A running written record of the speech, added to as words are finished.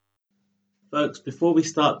Folks, before we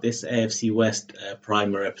start this AFC West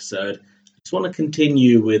primer episode, I just want to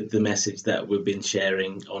continue with the message that we've been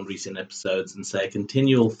sharing on recent episodes and say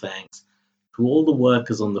continual thanks to all the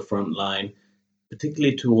workers on the front line,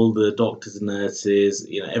 particularly to all the doctors and nurses,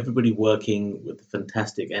 everybody working with the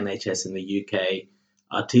fantastic NHS in the UK,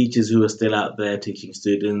 our teachers who are still out there teaching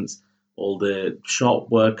students, all the shop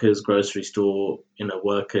workers, grocery store,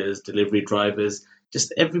 workers, delivery drivers,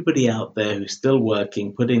 just everybody out there who's still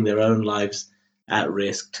working, putting their own lives at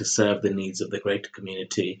risk to serve the needs of the greater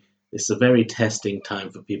community. It's a very testing time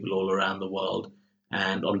for people all around the world.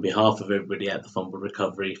 And on behalf of everybody at the Fumble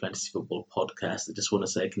Recovery Fantasy Football Podcast, I just want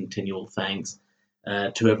to say continual thanks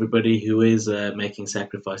to everybody who is making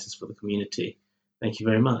sacrifices for the community. Thank you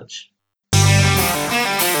very much.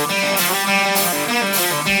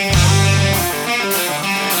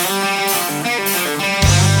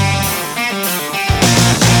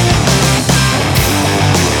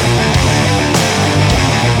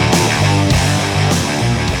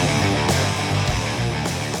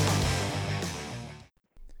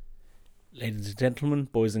 Ladies and gentlemen,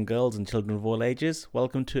 boys and girls, and children of all ages,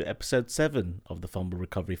 welcome to episode 7 of the Fumble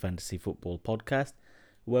Recovery Fantasy Football Podcast,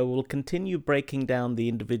 where we'll continue breaking down the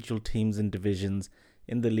individual teams and divisions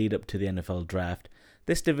in the lead up to the NFL Draft.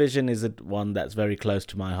 This division is one that's very close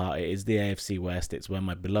to my heart. It is the AFC West. It's where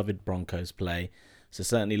my beloved Broncos play. So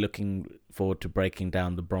certainly looking forward to breaking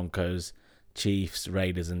down the Broncos, Chiefs,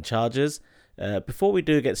 Raiders and Chargers. Before we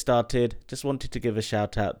do get started, just wanted to give a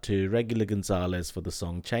shout out to Regular Gonzalez for the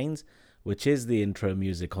song Chains, which is the intro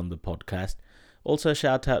music on the podcast. Also a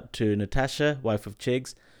shout out to Natasha, wife of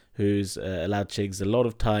Chigs, who's allowed Chigs a lot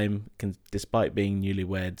of time, despite being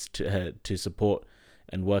newlyweds, to support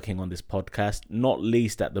and working on this podcast, not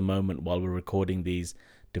least at the moment while we're recording these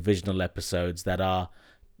divisional episodes that are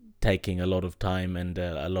taking a lot of time and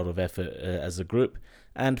a lot of effort as a group.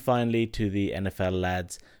 And finally to the NFL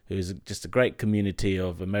lads, who's just a great community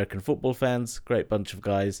of American football fans, great bunch of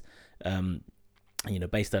guys,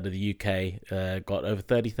 based out of the UK, got over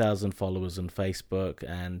 30,000 followers on Facebook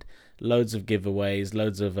and loads of giveaways,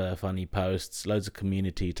 loads of funny posts, loads of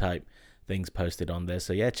community type things posted on there.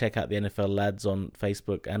 So yeah, check out the NFL lads on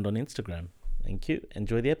Facebook and on Instagram. Thank you.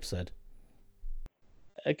 Enjoy the episode.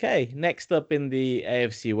 Okay, next up in the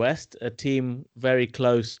AFC West, a team very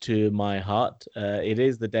close to my heart. It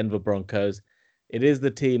is the Denver Broncos. It is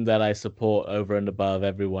the team that I support over and above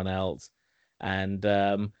everyone else. And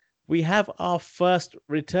we have our first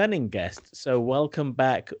returning guest. So welcome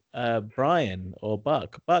back, Brian or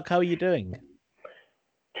Buck. Buck, how are you doing?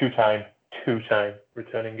 Two-time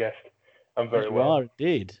returning guest. I'm very well. You are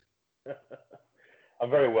indeed. I'm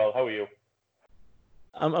very well. How are you?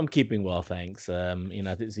 I'm keeping well, thanks.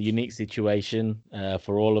 It's a unique situation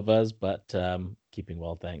for all of us, but keeping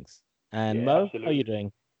well, thanks. And Mo, absolutely. How are you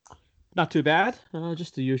doing? Not too bad.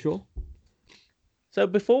 Just the usual. So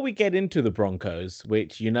before we get into the Broncos,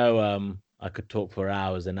 which I could talk for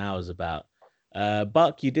hours and hours about,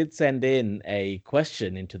 Buck, you did send in a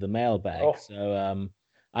question into the mailbag. Oh. So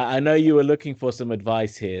I know you were looking for some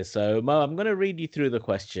advice here. So Mo, I'm going to read you through the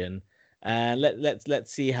question, and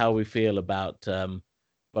let's see how we feel about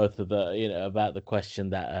both of about the question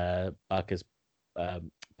that Buck has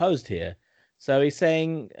posed here. So he's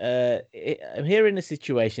saying, I'm here in a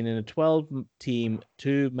situation in a 12-team,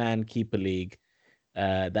 2-man keeper league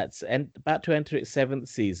that's about to enter its 7th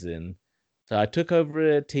season. So I took over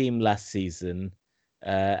a team last season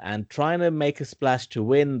and trying to make a splash to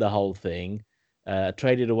win the whole thing,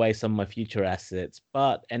 traded away some of my future assets,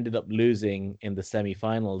 but ended up losing in the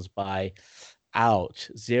semifinals by,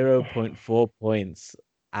 0.4 points,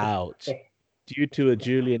 due to a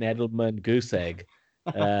Julian Edelman goose egg.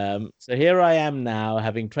 So here I am now,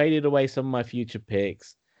 having traded away some of my future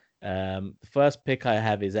picks. The first pick I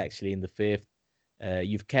have is actually in the 5th.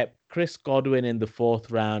 You've kept Chris Godwin in the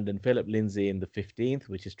 4th round and Philip Lindsay in the 15th,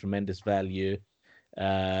 which is tremendous value.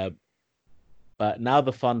 But now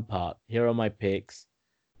the fun part. Here are my picks.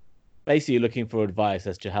 Basically looking for advice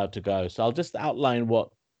as to how to go. So I'll just outline what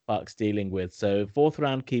Buck's dealing with. So 4th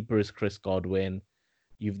round keeper is Chris Godwin.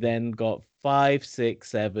 You've then got 5, 6,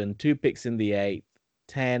 7, 2 picks in the 8th,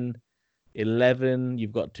 10, 11,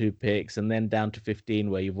 you've got 2 picks, and then down to 15,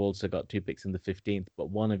 where you've also got 2 picks in the 15th,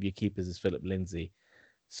 but one of your keepers is Philip Lindsay.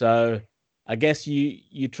 So I guess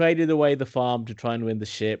you traded away the farm to try and win the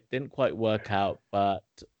ship. Didn't quite work out, but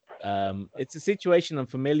it's a situation I'm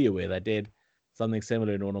familiar with. I did something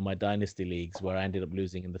similar in one of my dynasty leagues where I ended up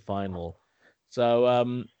losing in the final. So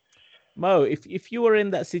Mo, if you were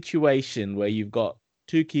in that situation where you've got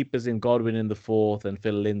 2 keepers in Godwin in the 4th and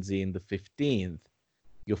Phil Lindsay in the 15th,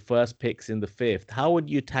 your first picks in the 5th, how would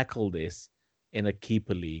you tackle this in a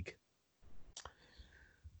keeper league?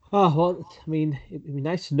 Oh, well, I mean, it'd be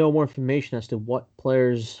nice to know more information as to what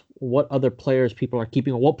other players people are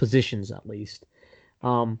keeping, or what positions at least.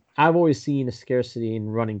 I've always seen a scarcity in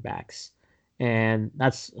running backs, and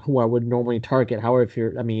that's who I would normally target. However, if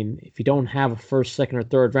you don't have a first, second, or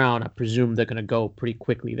third round, I presume they're going to go pretty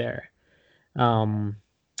quickly there. Um,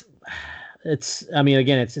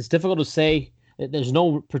 again, it's difficult to say. There's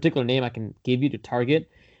no particular name I can give you to target.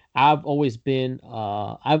 I've always drafted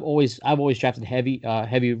heavy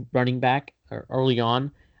running back early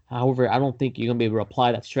on. However, I don't think you're gonna be able to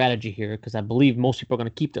apply that strategy here because I believe most people are gonna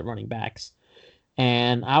keep their running backs.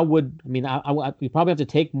 And we probably have to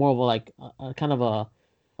take more of a kind of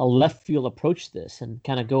a left field approach to this and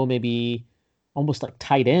kind of go maybe almost like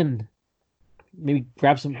tight end, maybe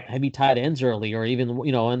grab some heavy tight ends early, or even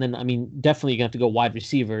and then definitely you're gonna have to go wide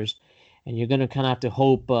receivers, and you're gonna kind of have to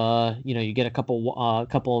hope you get a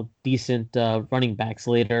couple decent running backs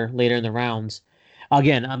later in the rounds.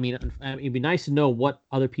 Again, it'd be nice to know what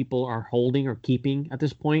other people are holding or keeping at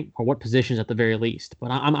this point, or what positions at the very least.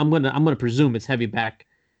 But I'm gonna presume it's heavy back.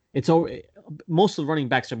 Most of the running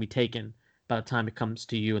backs are gonna be taken by the time it comes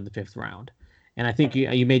to you in the 5th round, and I think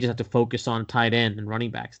you may just have to focus on tight end and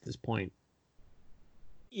running backs at this point.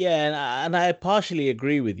 Yeah, and I partially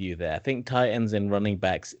agree with you there. I think tight ends and running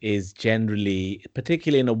backs is generally,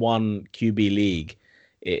 particularly in a one QB league,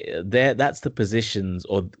 that's the positions,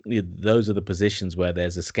 or those are the positions where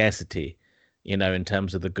there's a scarcity, in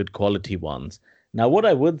terms of the good quality ones. Now, what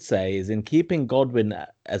I would say is in keeping Godwin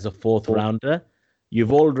as a 4th rounder,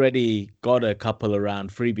 you've already got a couple around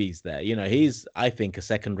freebies there. He's, I think, a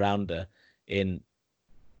 2nd rounder in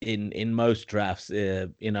most drafts,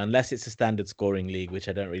 unless it's a standard scoring league, which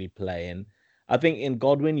I don't really play in. I think in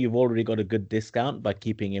Godwin, you've already got a good discount by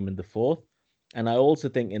keeping him in the 4th. And I also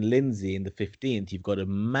think in Lindsay in the 15th, you've got a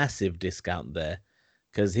massive discount there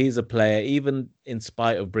because he's a player, even in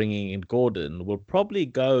spite of bringing in Gordon, will probably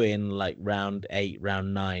go in like round 8,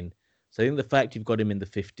 round 9. So I think the fact you've got him in the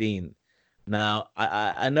 15th. Now,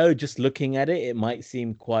 I know just looking at it, it might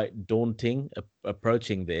seem quite daunting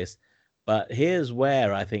approaching this. But here's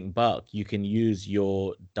where I think, Buck, you can use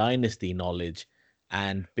your dynasty knowledge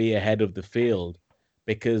and be ahead of the field.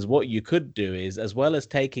 Because what you could do is, as well as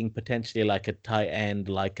taking potentially like a tight end,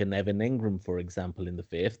 like an Evan Ingram, for example, in the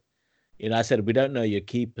 5th, I said we don't know your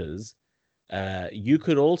keepers. You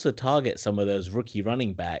could also target some of those rookie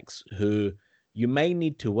running backs who you may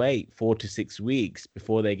need to wait 4 to 6 weeks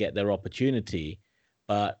before they get their opportunity.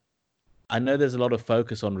 But I know there's a lot of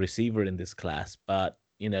focus on receiver in this class, but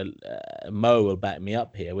Mo will back me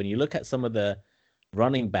up here. When you look at some of the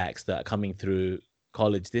running backs that are coming through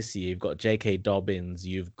college this year, you've got J.K. Dobbins,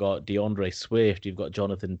 you've got DeAndre Swift, you've got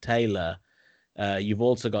Jonathan Taylor, you've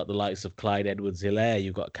also got the likes of Clyde Edwards-Helaire,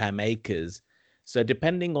 you've got Cam Akers. So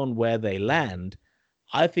depending on where they land,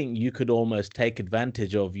 I think you could almost take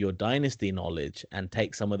advantage of your dynasty knowledge and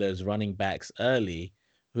take some of those running backs early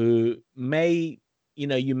who may,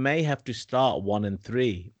 you may have to start 1 and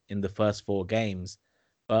 3 in the first 4 games.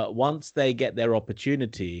 But once they get their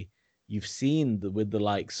opportunity, you've seen with the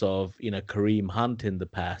likes of, Kareem Hunt in the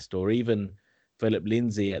past, or even Philip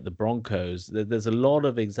Lindsay at the Broncos, there's a lot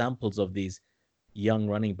of examples of these young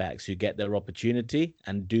running backs who get their opportunity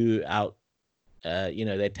and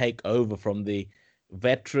they take over from the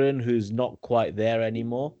veteran who's not quite there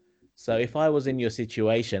anymore. So if I was in your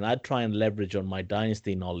situation, I'd try and leverage on my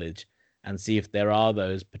dynasty knowledge and see if there are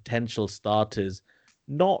those potential starters,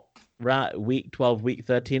 not week 12, week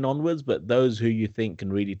 13 onwards, but those who you think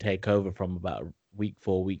can really take over from about week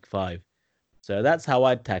 4, week 5. So that's how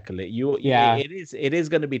I'd tackle it. It is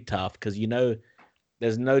going to be tough because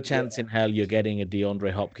there's no chance in hell you're getting a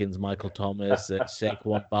DeAndre Hopkins, Michael Thomas,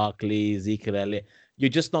 Saquon Barkley, Ezekiel Elliott. You're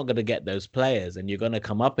just not going to get those players, and you're going to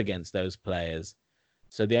come up against those players.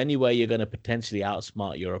 So the only way you're going to potentially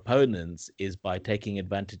outsmart your opponents is by taking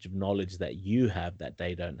advantage of knowledge that you have that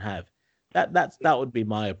they don't have. That would be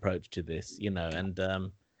my approach to this, and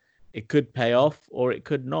it could pay off or it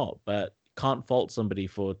could not, but can't fault somebody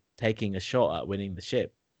for taking a shot at winning the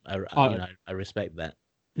ship. I respect that.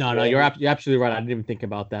 No, you're absolutely right. I didn't even think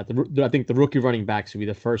about that. I think the rookie running backs would be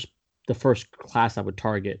the first class I would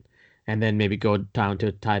target, and then maybe go down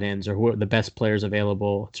to tight ends or who are the best players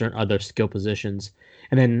available, certain other skill positions,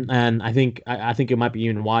 and I think it might be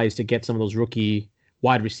even wise to get some of those rookie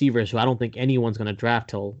wide receivers who I don't think anyone's going to draft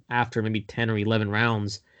till after maybe 10 or 11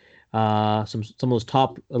 rounds. Some of those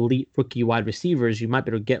top elite rookie wide receivers you might be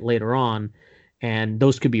able to get later on, and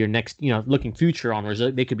those could be your next, looking future onwards.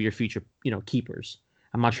 They could be your future, keepers.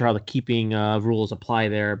 I'm not sure how the keeping rules apply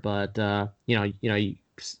there, but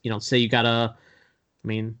say you got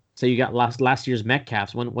say you got last year's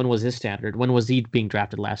Metcalfs. When was his standard? When was he being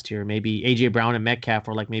drafted last year? Maybe AJ Brown and Metcalf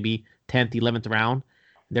were like maybe 10th, 11th round.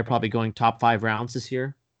 They're probably going top 5 rounds this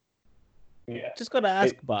year. Yeah. Just got to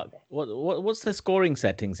ask, Buck, what's the scoring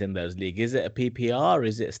settings in those leagues? Is it a PPR?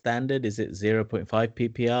 Is it standard? Is it 0.5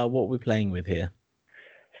 PPR? What are we playing with here?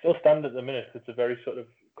 Still standard at the minute. It's a very sort of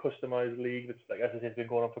customized league that's, like, as I said, it's been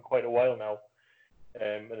going on for quite a while now.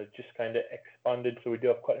 And it just kind of expanded, so we do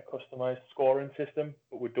have quite a customized scoring system,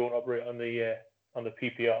 but we don't operate on the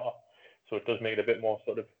PPR, so it does make it a bit more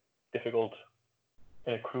sort of difficult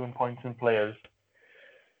in accruing points and players.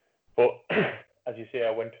 But as you say,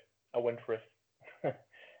 I went for it.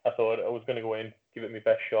 I thought I was going to go in, give it my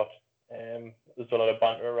best shot. There's a lot of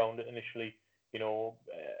banter around it initially.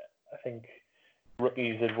 I think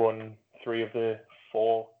rookies had won 3 of the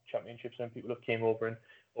 4 championships, and people have came over and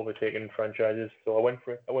overtaken franchises. So I went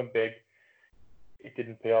for it. I went big. It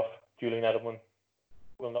didn't pay off. Julian Edelman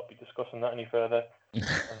will not be discussing that any further.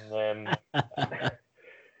 And,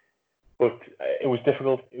 but it was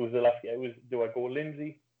difficult. It was the last year. It was, do I go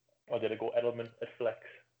Lindsay or did I go Edelman at flex?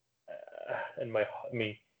 And my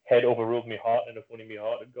head overruled my heart, and if only my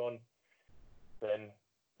heart had gone, then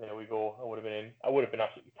there we go. I would have been in. I would have been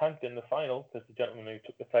absolutely tanked in the final, because the gentleman who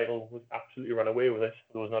took the title was absolutely run away with it.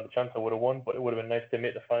 There was not a chance I would have won, but it would have been nice to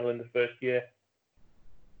make the final in the first year.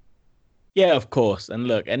 Yeah, of course. And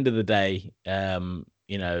look, end of the day,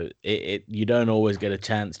 you don't always get a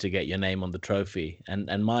chance to get your name on the trophy.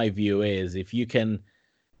 And my view is, if you can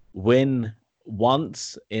win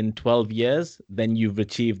once in 12 years, then you've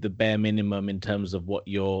achieved the bare minimum in terms of what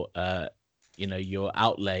your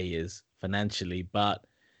outlay is financially. But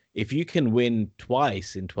if you can win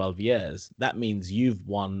twice in 12 years, that means you've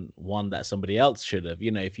won one that somebody else should have,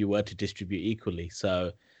 if you were to distribute equally.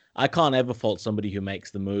 So I can't ever fault somebody who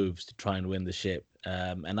makes the moves to try and win the ship.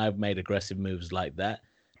 And I've made aggressive moves like that.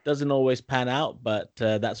 Doesn't always pan out, but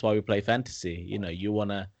that's why we play fantasy. You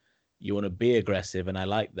want to be aggressive, and I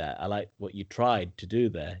like that. I like what you tried to do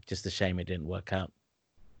there. Just a shame it didn't work out.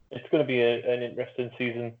 It's going to be an interesting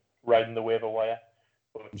season, riding the waiver wire.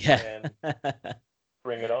 But, yeah.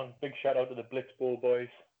 Bring it on. Big shout out to the Blitz Bowl boys.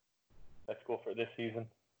 Let's go for it this season.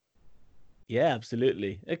 Yeah,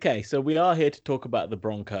 absolutely. Okay, so we are here to talk about the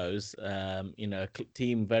Broncos. A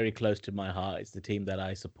team very close to my heart. It's the team that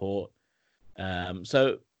I support.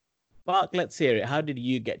 So, Mark, let's hear it. How did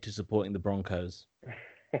you get to supporting the Broncos?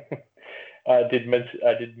 I did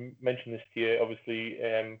mention this to you, obviously,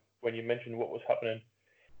 when you mentioned what was happening.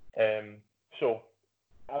 So,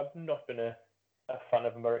 I've not been a fan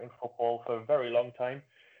of American football for a very long time.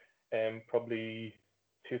 Probably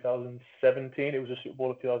 2017. It was the Super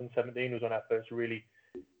Bowl of 2017 was when I first really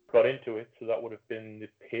got into it. So that would have been the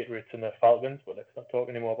Patriots and the Falcons. But let's not talk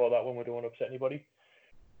anymore about that one. We don't want to upset anybody.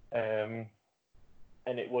 And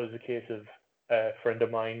it was a case of a friend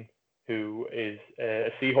of mine who is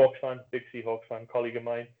a Seahawks fan, big Seahawks fan, colleague of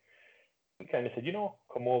mine. He kind of said,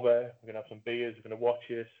 come over. We're going to have some beers. We're going to watch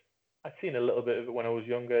this. I'd seen a little bit of it when I was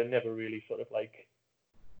younger. Never really sort of like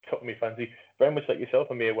took me fancy. Very much like yourself,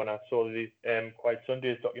 Amir, when I saw the Quiet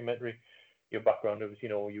Sundays documentary. Your background was,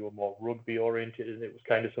 you were more rugby oriented, and it was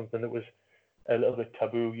kind of something that was a little bit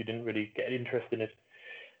taboo. You didn't really get interested in it.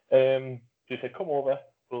 So he said, come over.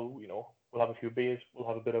 We'll have a few beers. We'll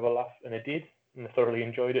have a bit of a laugh. And I did, and I thoroughly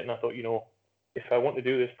enjoyed it. And I thought, if I want to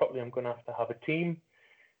do this properly, I'm going to have a team.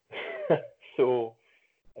 So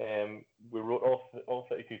we wrote all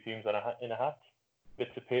 32 teams in a hat,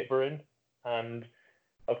 bits of paper in, and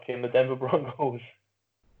out came the Denver Broncos.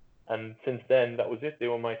 And since then, that was it. They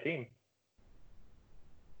were my team.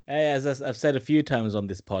 Hey, as I've said a few times on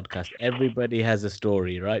this podcast, everybody has a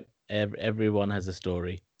story, right? Everyone has a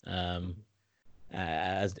story,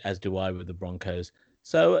 as do I with the Broncos.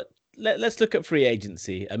 So let's look at free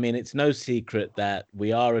agency. I mean, it's no secret that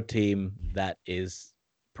we are a team that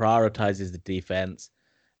prioritizes the defense.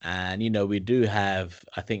 And, we do have,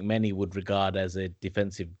 I think many would regard as a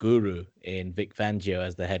defensive guru in Vic Fangio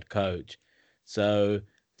as the head coach. So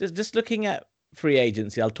just looking at free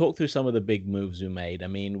agency, I'll talk through some of the big moves we made. I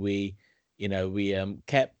mean, we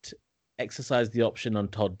exercised the option on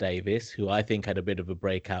Todd Davis, who I think had a bit of a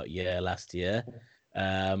breakout year last year.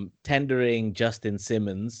 Tendering Justin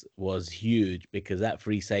Simmons was huge, because that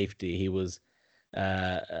free safety, he was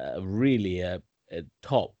really a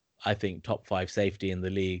top 5 safety in the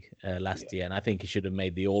league last year, and I think he should have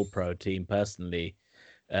made the All-Pro team personally.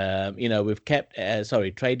 We've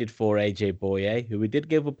traded for AJ Boye, who we did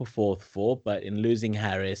give up a 4th for, but in losing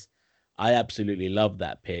Harris, I absolutely love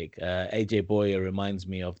that pick. AJ Boye reminds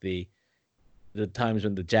me of the times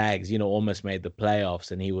when the Jags, almost made the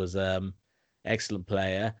playoffs, and he was excellent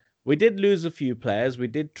player. We did lose a few players. We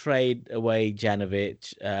did trade away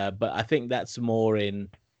Janovic, but I think that's more in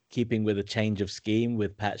keeping with a change of scheme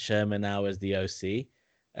with Pat Sherman now as the OC.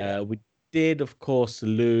 We did, of course,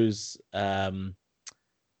 lose, our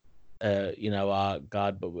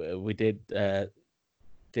guard, but we did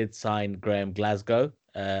sign Graham Glasgow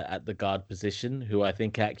at the guard position, who I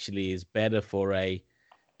think actually is better for a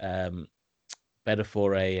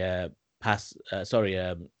pass.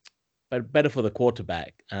 But better for the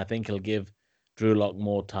quarterback, and I think he'll give Drew Lock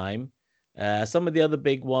more time. Some of the other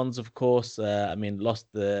big ones, of course, lost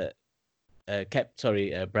the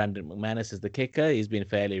Brandon McManus as the kicker. He's been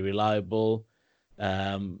fairly reliable.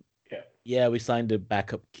 We signed a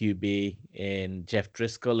backup QB in Jeff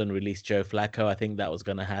Driscoll and released Joe Flacco. I think that was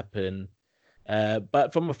going to happen.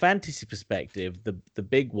 But from a fantasy perspective, the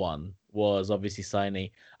big one was obviously signing.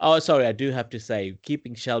 Oh, sorry, I do have to say,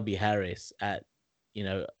 keeping Shelby Harris at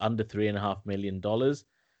under $3.5 million,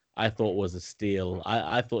 I thought was a steal.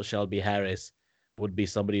 I thought Shelby Harris would be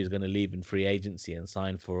somebody who's going to leave in free agency and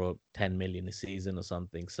sign for $10 million a season or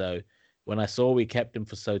something. So when I saw we kept him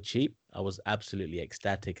for so cheap, I was absolutely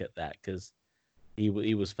ecstatic at that because he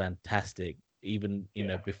was fantastic, even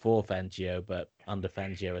before Fangio, but under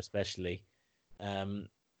Fangio especially.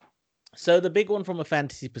 So the big one from a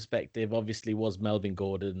fantasy perspective, obviously, was Melvin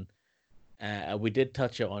Gordon. We did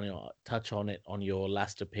touch on it on your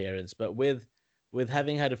last appearance, but with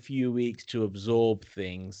having had a few weeks to absorb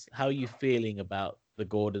things, how are you feeling about the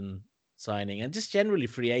Gordon signing and just generally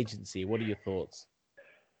free agency? What are your thoughts?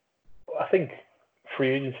 I think free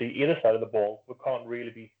agency, either side of the ball, we can't really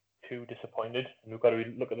be too disappointed, and we've got to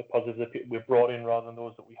look at the positives that we've brought in rather than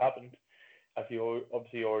those that we haven't. As you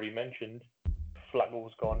obviously already mentioned, Flacco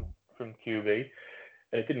was gone from QB,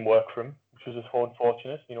 and it didn't work for him, which was just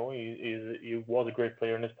unfortunate. He was a great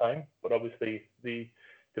player in his time, but obviously the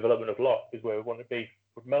development of Locke is where we want to be.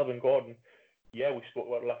 With Melvin Gordon, we spoke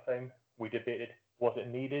about it last time. We debated, was it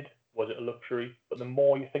needed? Was it a luxury? But the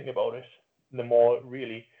more you think about it, the more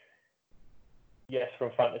really, yes, from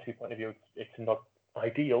a fantasy point of view, it's not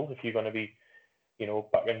ideal if you're going to be,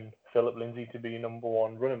 backing Philip Lindsay to be your number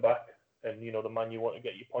one running back and, the man you want to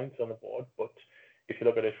get your points on the board. But if you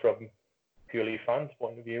look at it from purely fans'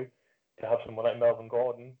 point of view, to have someone like Melvin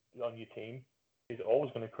Gordon on your team is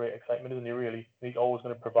always going to create excitement, isn't he? Really, he's always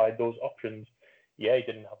going to provide those options. Yeah, he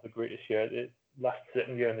didn't have the greatest year, last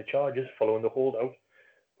second year in the Chargers, following the holdout.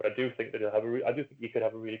 But I do think that I do think he could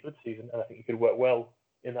have a really good season, and I think he could work well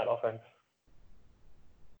in that offense.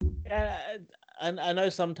 And I know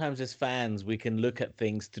sometimes as fans we can look at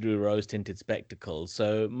things through rose-tinted spectacles.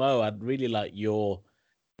 So Mo, I'd really like your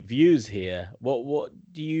views here. What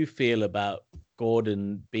do you feel about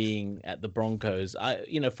Gordon being at the Broncos?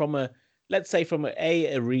 From a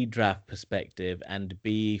redraft perspective and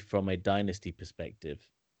B, from a dynasty perspective.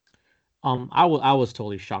 I was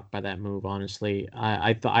totally shocked by that move. Honestly,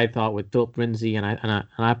 I thought with Philip Lindsay and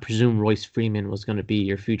I presume Royce Freeman was going to be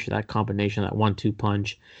your future. That combination, that 1-2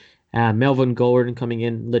 punch. Melvin Gordon coming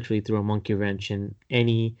in literally threw a monkey wrench in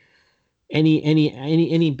any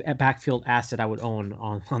backfield asset I would own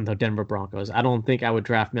on the Denver Broncos. I don't think I would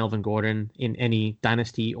draft Melvin Gordon in any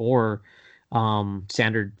dynasty or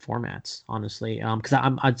standard formats, honestly, because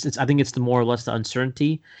I think it's the more or less the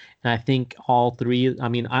uncertainty, and I think all three. I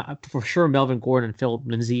mean, for sure Melvin Gordon and Philip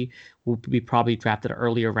Lindsay will be probably drafted at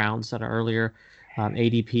earlier rounds at an earlier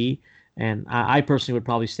ADP. And I personally would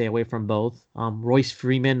probably stay away from both. Royce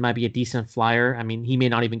Freeman might be a decent flyer. I mean, he may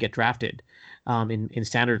not even get drafted in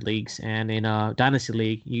standard leagues. And in a dynasty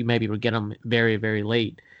league, you maybe would get him very, very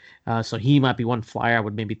late. So he might be one flyer I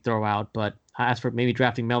would maybe throw out. But as for maybe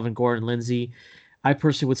drafting Melvin Gordon, Lindsay, I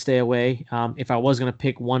personally would stay away. If I was going to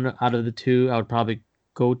pick one out of the two, I would probably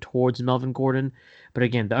go towards Melvin Gordon. But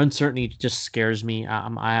again, the uncertainty just scares me.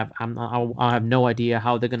 I have no idea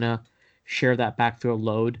how they're going to share that backfield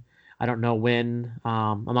load. I don't know when.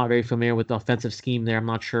 I'm not very familiar with the offensive scheme there. I'm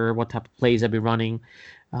not sure what type of plays they'll be running.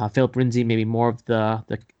 Philip Lindsay maybe more of the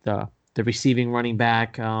receiving running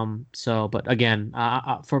back. But again,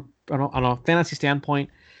 on a fantasy standpoint,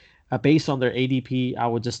 based on their ADP, I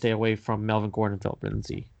would just stay away from Melvin Gordon and Philip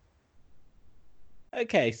Lindsay.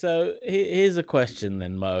 Okay, so here's a question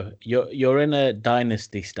then, Mo. You're in a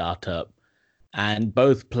dynasty startup, and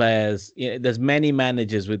both players. There's many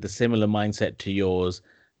managers with a similar mindset to yours.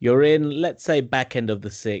 You're in, let's say, back end of the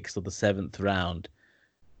 6th or the 7th round.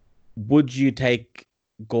 Would you take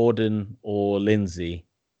Gordon or Lindsay,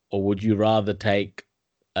 or would you rather take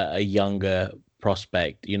a younger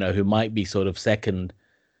prospect, who might be sort of second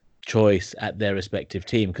choice at their respective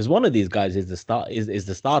team, because one of these guys is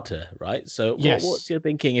the starter, right? So Yes. what's your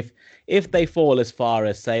thinking if they fall as far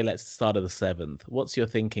as, say, let's start at the 7th? What's your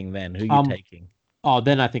thinking then? Who are you taking?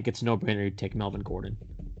 Then I think it's no brainer to take Melvin Gordon.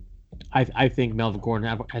 I think Melvin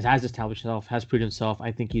Gordon has established himself, has proved himself.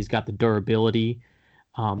 I think he's got the durability.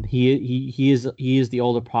 He is the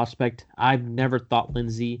older prospect. I never thought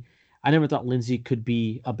Lindsey could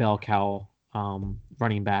be a bell cow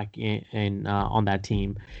running back in on that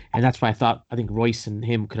team, and that's why I think Royce and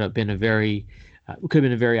him could have been a very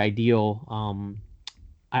ideal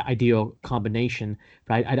combination.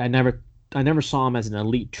 But I never saw him as an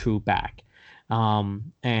elite true back.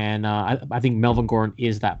 I think Melvin Gordon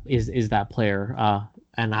is that player.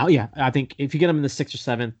 I think if you get him in the 6th or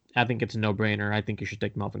 7th, I think it's a no-brainer. I think you should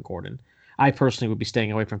take Melvin Gordon. I personally would be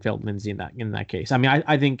staying away from Philip Lindsay in that case. I mean,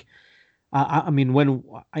 I think, I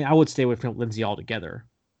would stay away from Lindsay altogether,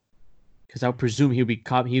 because I would presume he'd be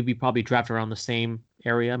probably drafted around the same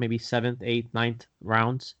area, maybe 7th, 8th, 9th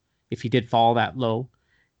rounds, if he did fall that low.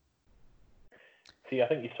 See, I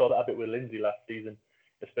think you saw that a bit with Lindsay last season,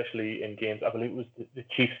 especially in games. I believe it was the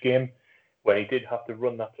Chiefs game, when he did have to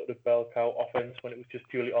run that sort of bell cow offense, when it was just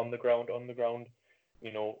purely on the ground, run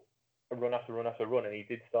after run after run, and he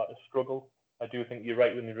did start to struggle. I do think you're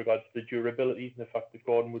right with regards to the durability and the fact that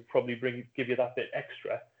Gordon would probably give you that bit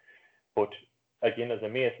extra. But again, as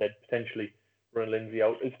Amir said, potentially running Lindsay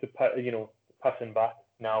out is passing back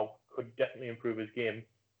now could definitely improve his game,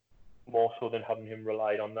 more so than having him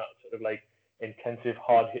relied on that sort of like intensive,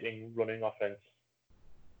 hard-hitting running offense.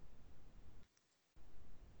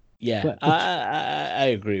 Yeah, I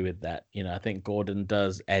agree with that. I think Gordon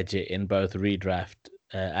does edge it in both redraft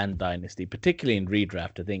and dynasty, particularly in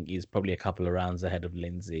redraft. I think he's probably a couple of rounds ahead of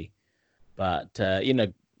Lindsay. But,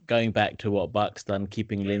 going back to what Buck's done,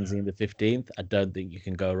 keeping Lindsay in the 15th, I don't think you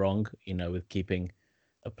can go wrong, with keeping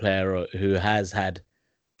a player who has had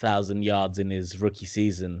 1,000 yards in his rookie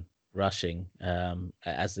season rushing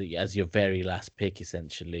as your very last pick,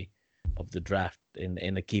 essentially, of the draft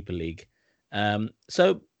in a keeper league.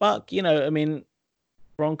 So Buck,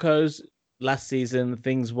 Broncos last season,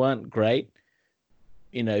 things weren't great.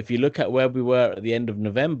 If you look at where we were at the end of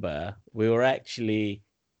November, we were actually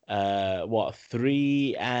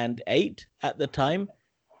 3-8 at the time,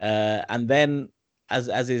 and then as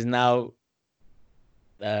is now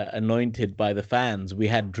anointed by the fans, we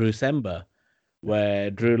had Drew Sember,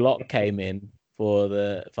 where Drew Lock came in for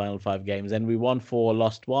the final 5 games, and we won 4,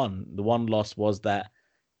 lost 1. The one loss was that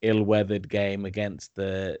ill-weathered game against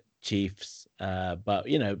the Chiefs, but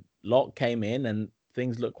Lock came in and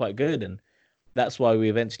things looked quite good, and that's why we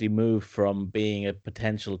eventually moved from being a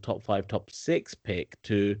potential top 5, top 6 pick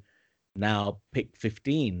to now pick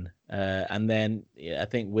 15, and then I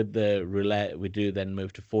think with the roulette we do then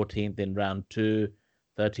move to 14th in round 2,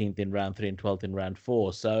 13th in round 3, and 12th in round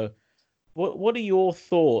 4. So what are your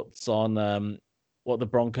thoughts on what the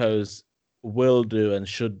Broncos will do and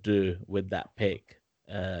should do with that pick?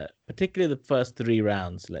 Particularly the first 3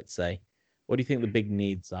 rounds, let's say. What do you think the big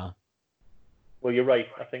needs are? Well, you're right.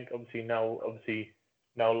 I think obviously now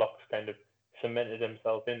Locke's kind of cemented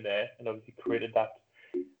himself in there and obviously created that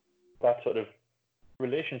sort of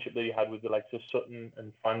relationship that he had with the likes of Sutton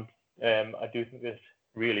and Fant. I do think that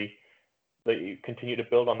you continue to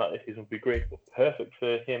build on that this season would be great. But perfect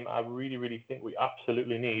for him, I really, really think we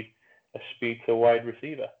absolutely need a speed to wide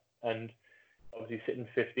receiver. And obviously sitting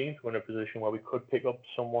 15th, we're in a position where we could pick up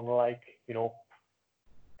someone like,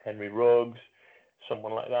 Henry Ruggs,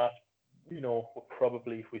 someone like that. We're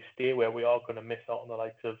probably, if we stay where we are, going to miss out on the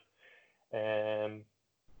likes of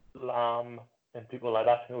Lamb and people like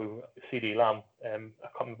that. CD Lamb. I can't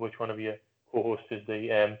remember which one of your co-hosts is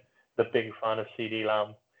the big fan of CD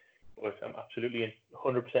Lamb. But I'm absolutely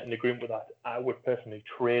 100% in agreement with that. I would personally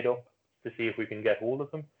trade up to see if we can get hold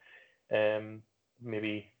of them.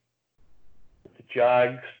 Maybe the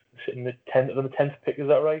Jags sitting the 10th pick, is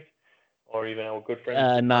that right? Or even our good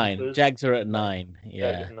friends 9. Panthers. Jags are at 9.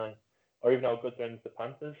 Yeah. Jags at 9. Or even our good friends the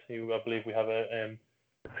Panthers, who I believe we have a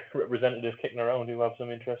representative kicking around who have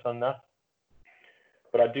some interest on that.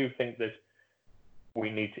 But I do think that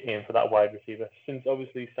we need to aim for that wide receiver. Since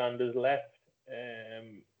obviously Sanders left,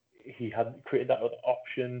 he had created that other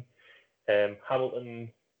option.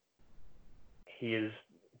 Hamilton, he is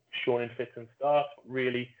shown in fits and starts.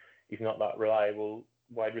 Really, he's not that reliable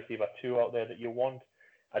wide receiver 2 out there that you want.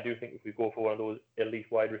 I do think if we go for one of those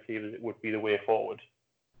elite wide receivers, it would be the way forward.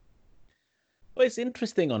 Well, it's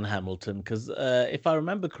interesting on Hamilton because if I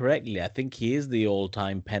remember correctly, I think he is the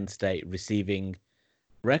all-time Penn State receiving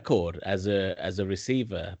record as a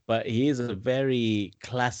receiver, but he is a very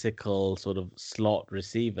classical sort of slot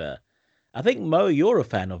receiver. I think Mo, you're a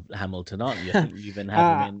fan of Hamilton, aren't you? I think you even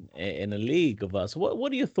have him in a league of us.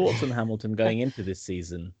 What are your thoughts on Hamilton going into this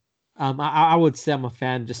season? I would say I'm a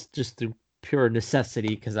fan just through pure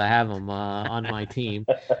necessity because I have him on my team.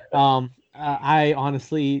 I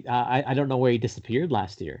honestly I don't know where he disappeared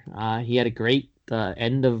last year. He had a great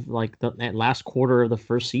end of like the last quarter of the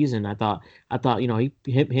first season. I thought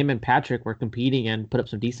him and Patrick were competing and put up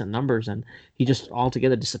some decent numbers, and he just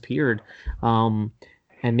altogether disappeared.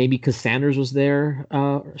 And maybe because Sanders was there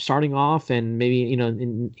starting off, and maybe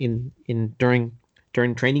in during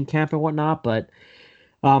training camp and whatnot, but.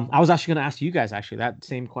 I was actually going to ask you guys that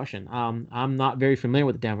same question. I'm not very familiar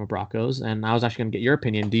with the Denver Broncos, and I was actually going to get your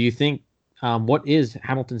opinion. Do you think what is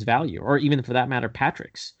Hamilton's value, or even for that matter,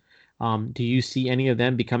 Patrick's? Do you see any of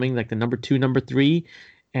them becoming like the number 2, number 3,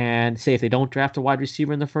 and say if they don't draft a wide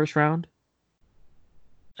receiver in the first round?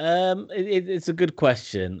 It's a good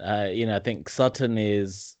question. I think Sutton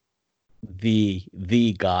is the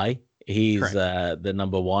guy. He's the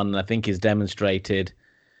number 1. And I think he's demonstrated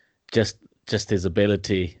just his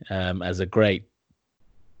ability as a great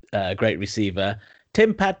receiver.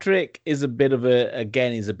 Tim Patrick is a bit of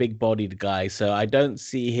he's a big-bodied guy, so I don't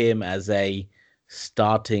see him as a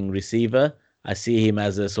starting receiver. I see him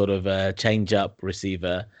as a sort of a change-up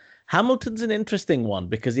receiver. Hamilton's an interesting one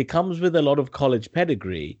because he comes with a lot of college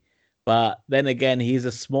pedigree, but then again, he's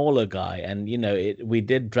a smaller guy, and we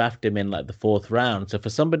did draft him in like the 4th round. So for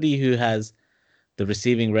somebody who has the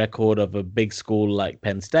receiving record of a big school like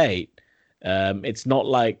Penn State, it's not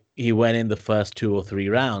like he went in the first 2 or 3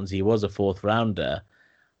 rounds. He was a 4th rounder.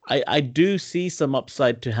 I do see some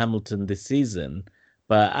upside to Hamilton this season,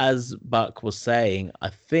 but as Buck was saying, I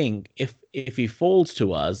think if he falls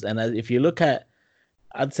to us, and if you look at,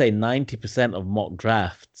 I'd say 90% of mock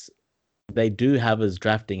drafts, they do have us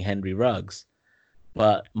drafting Henry Ruggs.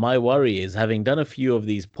 But my worry is, having done a few of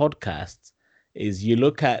these podcasts, is you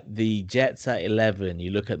look at the Jets at 11,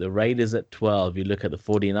 you look at the Raiders at 12, you look at the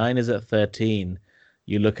 49ers at 13,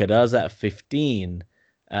 you look at us at 15,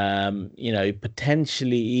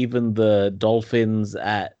 potentially even the Dolphins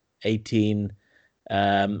at 18,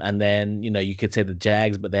 and then, you could say the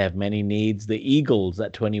Jags, but they have many needs, the Eagles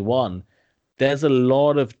at 21. There's a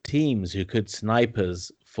lot of teams who could snipe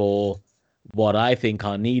us for what I think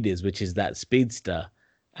our need is, which is that speedster.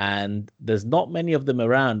 And there's not many of them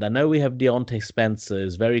around. I know we have Deontay Spencer,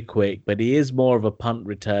 who's very quick, but he is more of a punt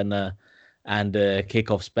returner and a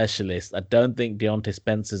kickoff specialist. I don't think Deontay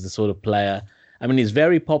Spencer is the sort of player. I mean, he's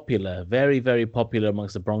very popular, very, very popular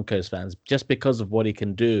amongst the Broncos fans just because of what he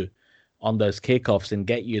can do on those kickoffs and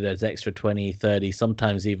get you those extra 20, 30,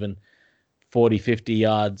 sometimes even 40, 50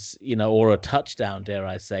 yards, or a touchdown, dare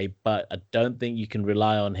I say. But I don't think you can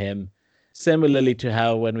rely on him. Similarly to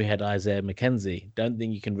how when we had Isaiah McKenzie, don't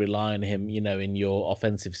think you can rely on him, in your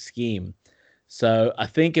offensive scheme. So I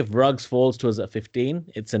think if Ruggs falls to us at 15,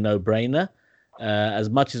 it's a no-brainer. As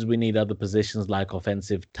much as we need other positions like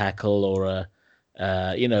offensive tackle or,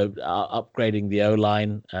 upgrading the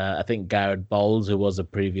O-line, I think Garrett Bowles, who was a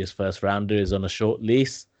previous first-rounder, is on a short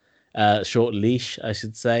leash, I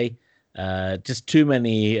should say. Just too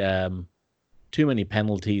many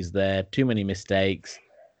penalties there, too many mistakes.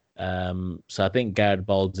 So I think Garrett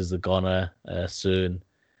Bowles is a goner soon.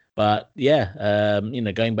 But yeah,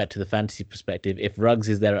 going back to the fantasy perspective, if Ruggs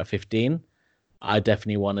is there at 15, I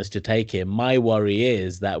definitely want us to take him. My worry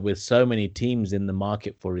is that with so many teams in the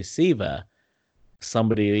market for receiver,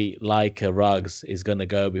 somebody like a Ruggs is going to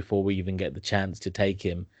go before we even get the chance to take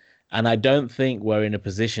him. And I don't think we're in a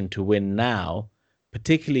position to win now,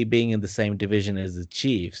 particularly being in the same division as the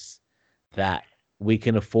Chiefs, that we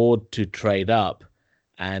can afford to trade up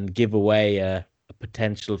and give away a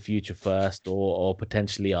potential future first or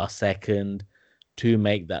potentially our second to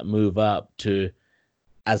make that move up to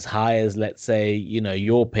as high as, let's say,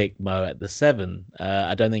 your pick, Mo, at the 7.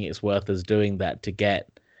 I don't think it's worth us doing that to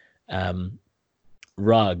get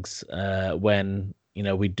Ruggs when,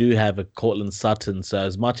 we do have a Courtland Sutton. So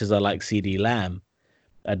as much as I like CeeDee Lamb,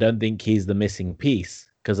 I don't think he's the missing piece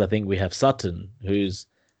because I think we have Sutton, who's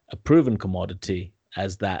a proven commodity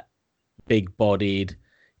as that big-bodied,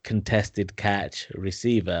 contested catch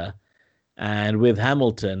receiver. And with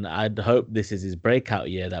Hamilton, I'd hope this is his breakout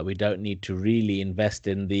year, that we don't need to really invest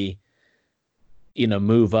in the,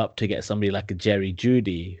 move up to get somebody like a Jerry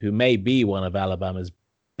Jeudy, who may be one of Alabama's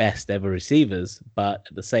best ever receivers. But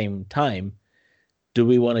at the same time, do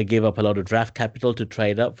we want to give up a lot of draft capital to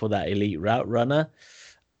trade up for that elite route runner?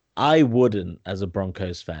 I wouldn't, as a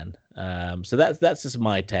Broncos fan. So that's just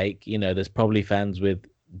my take. There's probably fans with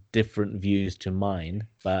different views to mine,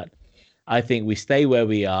 but I think we stay where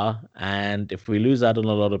we are, and if we lose out on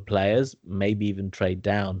a lot of players, maybe even trade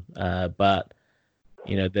down. But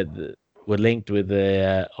we're linked with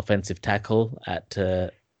the offensive tackle at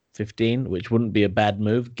 15, which wouldn't be a bad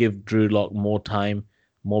move. Give Drew Lock more time,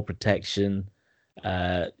 more protection,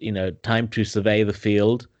 time to survey the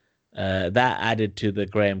field. That added to the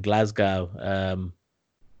Graham Glasgow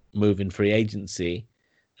move in free agency.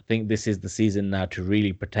 I think this is the season now to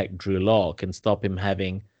really protect Drew Lock and stop him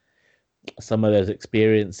having some of those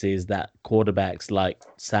experiences that quarterbacks like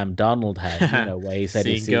Sam Darnold had, where he said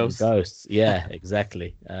he's seen ghosts. Yeah,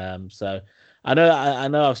 exactly. So I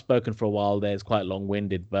know I've spoken for a while there. It's quite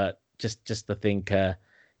long-winded, but just to think,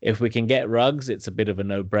 if we can get Ruggs, it's a bit of a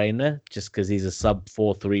no-brainer just because he's a sub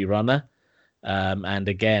 4.3 runner. And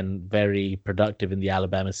again, very productive in the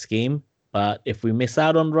Alabama scheme. But if we miss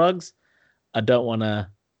out on Ruggs, I don't want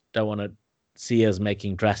to see us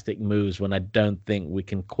making drastic moves when I don't think we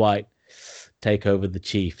can quite take over the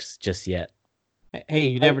Chiefs just yet. Hey,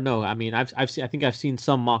 you never know. I mean, I think I've seen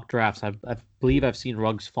some mock drafts. I believe I've seen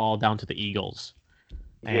Ruggs fall down to the Eagles.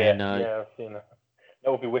 And, I've seen that.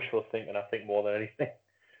 That would be wishful thinking, I think, more than anything.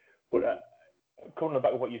 But coming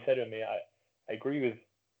back to what you said to me, I agree with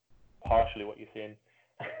partially what you're saying.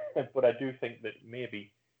 But I do think that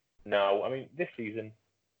maybe now, I mean, this season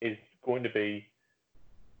is going to be,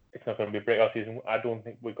 it's not going to be a breakout season. I don't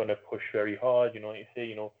think we're going to push very hard. Like you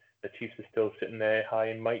say, the Chiefs are still sitting there high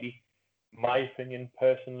and mighty. My opinion,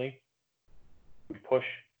 personally, we push,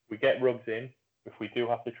 we get Ruggs in. If we do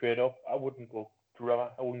have to trade up, I wouldn't go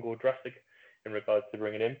drastic in regards to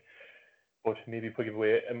bringing him, but maybe put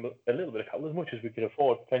away a little bit of capital, as much as we could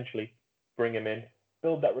afford, potentially bring him in,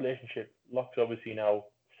 build that relationship. Lock's obviously now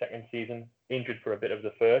second season, injured for a bit of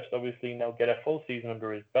the first, obviously now get a full season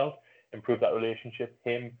under his belt, improve that relationship.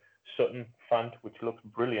 Him, Sutton, Fant, which looks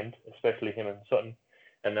brilliant, especially him and Sutton,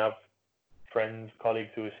 and I have friends,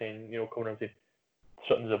 colleagues who are saying, coming around saying,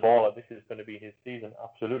 Sutton's a baller, this is going to be his season,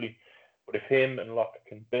 absolutely. But if him and Locke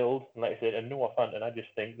can build, and like I said, and Noah Fant, and I just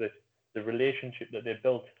think that the relationship that they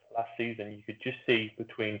built last season, you could just see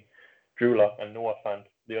between Drew Lock and Noah Fant,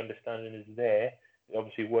 the understanding is there. They're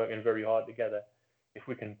obviously working very hard together. If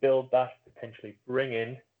we can build that, potentially bring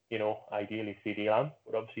in, ideally CeeDee Lamb,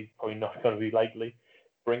 but obviously probably not going to be likely.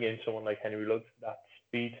 Bring in someone like Henry Ruggs, that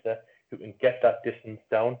speedster who can get that distance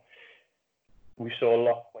down. We saw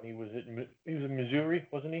Locke when he was in Missouri,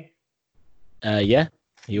 wasn't he? Yeah,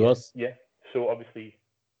 he was. Yeah. So obviously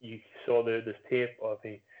you saw this tape of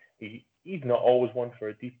he's not always one for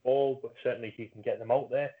a deep ball, but certainly he can get them out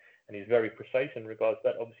there, and he's very precise in regards to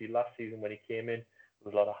that. Obviously last season when he came in,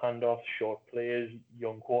 there was a lot of handoffs, short players,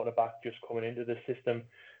 young quarterback just coming into the system.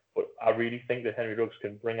 But I really think that Henry Ruggs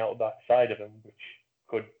can bring out that side of him, which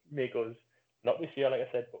could make us, not this year, like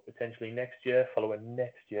I said, but potentially next year, following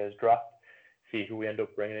next year's draft, see who we end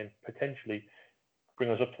up bringing in, potentially bring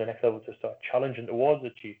us up to the next level to start challenging towards the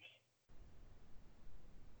Chiefs.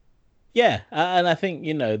 Yeah, and I think,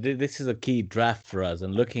 this is a key draft for us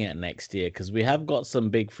and looking at next year, because we have got some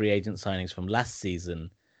big free agent signings from last season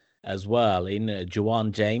as well.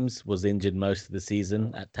 Juwan James was injured most of the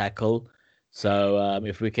season at tackle. So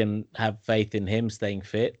if we can have faith in him staying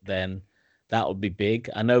fit, then that would be big.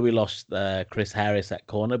 I know we lost Chris Harris at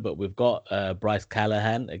corner, but we've got Bryce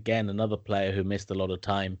Callahan, again, another player who missed a lot of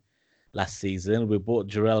time last season. We brought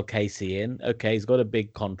Jarrell Casey in. Okay, he's got a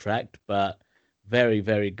big contract, but very,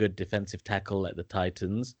 very good defensive tackle at the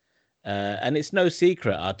Titans. And it's no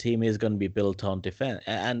secret our team is going to be built on defense.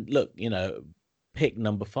 And look, pick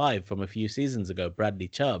number 5 from a few seasons ago, Bradley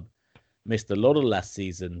Chubb, missed a lot of last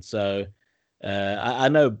season. So I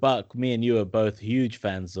know, Buck, me and you are both huge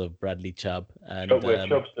fans of Bradley Chubb. And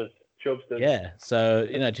Chubbsters. Yeah, so,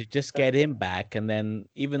 to just get him back, and then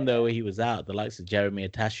even though he was out, the likes of Jeremy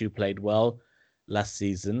Atashu played well last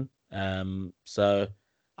season. So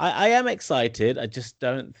I am excited. I just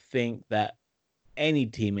don't think that any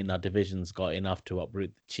team in our division's got enough to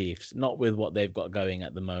uproot the Chiefs, not with what they've got going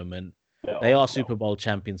at the moment. They are Super Bowl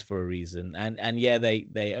champions for a reason. And yeah,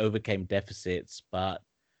 they overcame deficits, but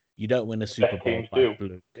you don't win a Super Bowl by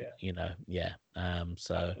fluke, Yeah.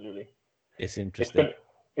 So absolutely. It's interesting.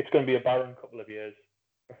 It's going to be a barren couple of years.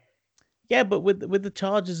 Yeah, but with the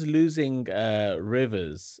Chargers losing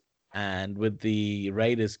Rivers and with the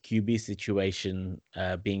Raiders QB situation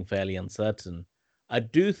being fairly uncertain, I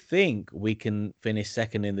do think we can finish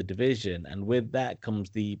second in the division. And with that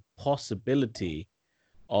comes the possibility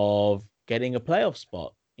of getting a playoff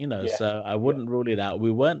spot, so I wouldn't rule it out.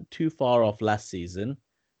 We weren't too far off last season,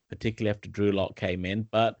 particularly after Drew Lock came in,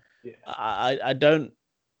 but I don't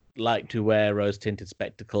like to wear rose-tinted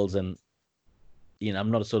spectacles, and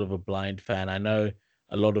I'm not a sort of a blind fan. I know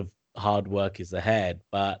a lot of hard work is ahead.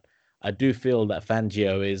 But I do feel that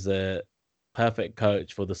Fangio is a perfect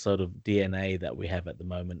coach for the sort of DNA that we have at the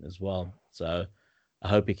moment as well. So I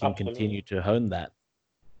hope he can continue to hone that.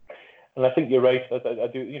 And I think you're right. I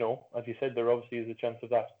do, as you said, there obviously is a chance of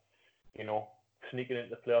that, sneaking into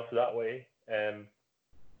the playoffs that way.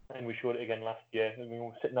 And we showed it again last year. I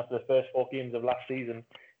mean, sitting after the first 4 games of last season,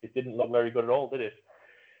 it didn't look very good at all, did it?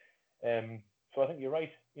 So I think you're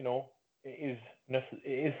right.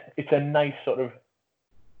 It's a nice sort of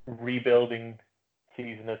rebuilding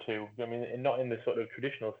season or two. I mean, not in the sort of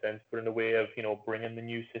traditional sense, but in a way of bringing the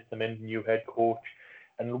new system in, new head coach,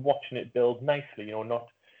 and watching it build nicely. Not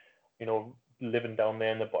living down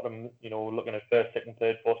there in the bottom, looking at first, second,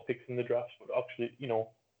 third, fourth picks in the drafts, but actually,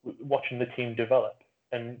 watching the team develop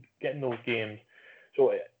and getting those games.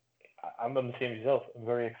 So I'm the same as yourself. I'm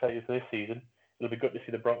very excited for this season. It'll be good to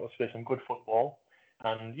see the Broncos play some good football,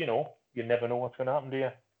 and you never know what's going to happen, do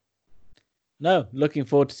you? No, looking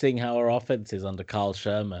forward to seeing how our offense is under Carl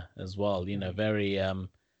Schirmer as well.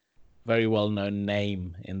 Very well-known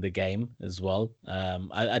name in the game as well.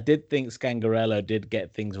 I did think Scangarello did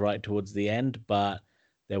get things right towards the end, but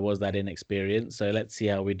there was that inexperience. So let's see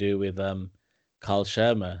how we do with Carl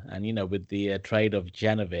Schirmer. And, with the trade of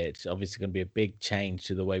Janovic, obviously going to be a big change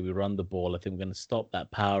to the way we run the ball. I think we're going to stop that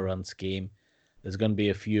power run scheme. There's going to be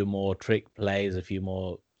a few more trick plays, a few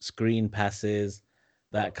more screen passes,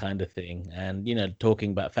 that kind of thing. And, talking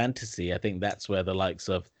about fantasy, I think that's where the likes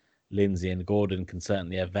of Lindsay and Gordon can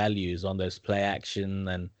certainly have values on those play action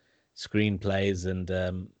and screen plays and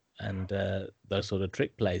those sort of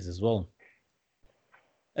trick plays as well.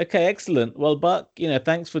 Okay, excellent. Well, Buck,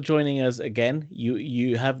 thanks for joining us again.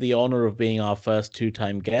 You have the honor of being our first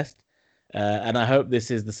 2-time guest, and I hope this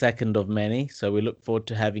is the second of many. So we look forward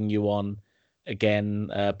to having you on again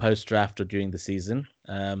post-draft or during the season.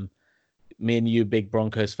 Me and you, big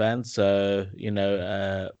Broncos fans, so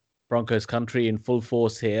Broncos country in full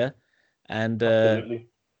force here, and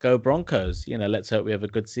go Broncos. Let's hope we have a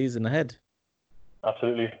good season ahead.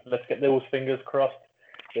 Absolutely. Let's get those fingers crossed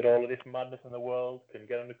that all of this madness in the world can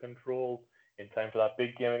get under control in time for that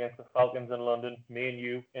big game against the Falcons in London. Me and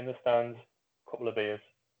you in the stands, couple of beers.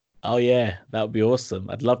 Oh yeah, that would be awesome.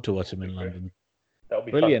 I'd love to watch them in London. That would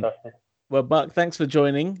be brilliant. Fantastic. Well, Buck, thanks for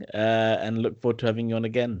joining, and look forward to having you on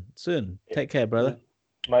again soon. Take care, brother.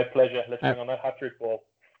 My pleasure. Let's bring on that hat-trick ball.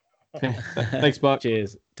 Thanks, Buck.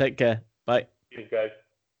 Cheers. Take care. Bye. Cheers, guys.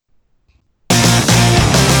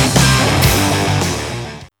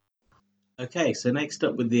 Okay, so next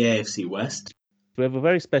up with the AFC West. We have a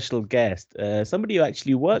very special guest, somebody who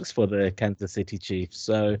actually works for the Kansas City Chiefs.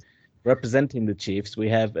 So representing the Chiefs, we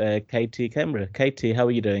have Katie Kemmerer. Katie, how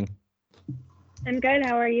are you doing? I'm good.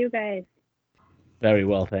 How are you guys? Very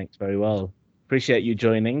well, thanks. Very well. Appreciate you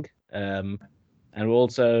joining. And we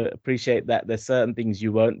also appreciate that there's certain things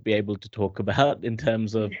you won't be able to talk about in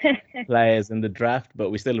terms of players in the draft, but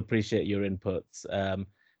we still appreciate your inputs.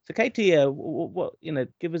 So, Katie, what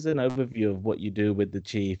give us an overview of what you do with the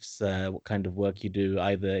Chiefs, what kind of work you do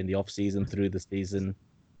either in the off season through the season.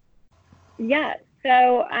 Yeah,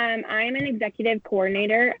 so I'm an executive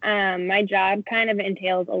coordinator. My job kind of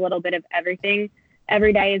entails a little bit of everything.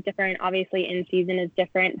 Every day is different. Obviously, in season is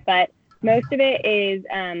different, but most of it is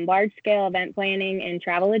large scale event planning and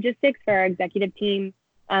travel logistics for our executive team.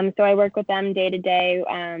 So I work with them day to day,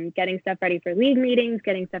 getting stuff ready for league meetings,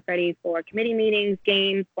 getting stuff ready for committee meetings,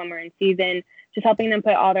 games when we're in season, just helping them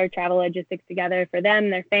put all their travel logistics together for them,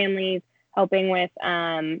 their families, helping with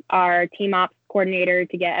our team ops coordinator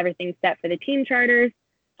to get everything set for the team charters.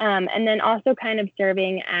 And then also kind of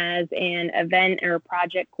serving as an event or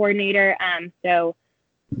project coordinator. So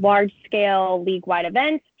large scale league wide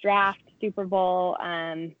events, draft, Super Bowl,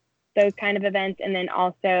 those kind of events. And then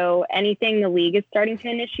also anything the league is starting to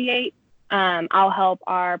initiate. I'll help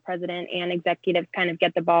our president and executives kind of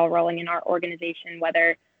get the ball rolling in our organization,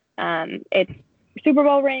 whether it's Super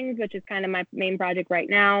Bowl rings, which is kind of my main project right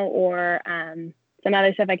now, or some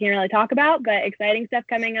other stuff I can't really talk about, but exciting stuff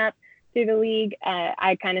coming up through the league.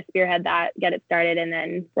 I kind of spearhead that, get it started, and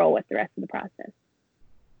then roll with the rest of the process.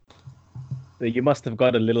 So you must have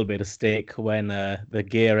got a little bit of stick when the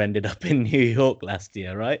gear ended up in New York last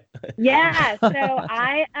year, right? Yeah. So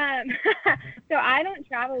I don't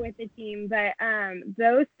travel with the team, but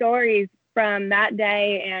those stories from that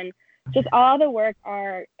day and just all the work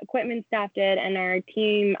our equipment staff did and our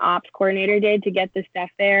team ops coordinator did to get the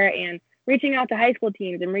stuff there, and reaching out to high school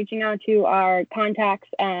teams and reaching out to our contacts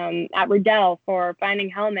at Riddell for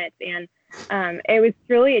finding helmets. And it was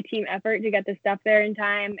truly a team effort to get the stuff there in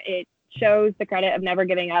time. It shows the credit of never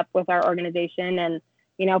giving up with our organization. And,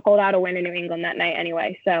 pulled out a win in New England that night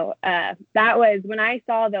anyway. So that was when I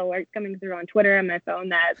saw the alerts coming through on Twitter and my phone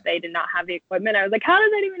that they did not have the equipment. I was like, how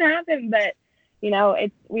does that even happen? But,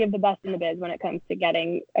 we have the best in the biz when it comes to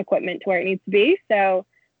getting equipment to where it needs to be. So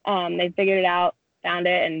they figured it out, found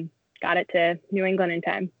it, and got it to New England in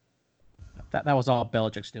time. That was all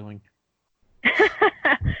Belichick's doing.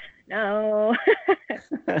 No.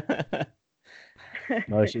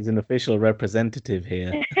 No, she's an official representative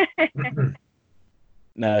here.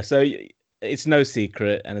 No, so it's no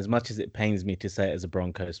secret, and as much as it pains me to say it as a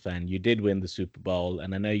Broncos fan, you did win the Super Bowl,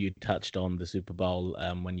 and I know you touched on the Super Bowl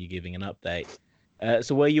when you're giving an update.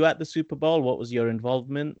 So were you at the Super Bowl? What was your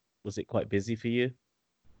involvement? Was it quite busy for you?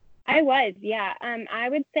 I was, yeah. I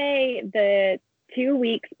would say the 2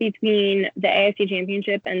 weeks between the AFC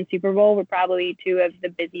Championship and Super Bowl were probably two of the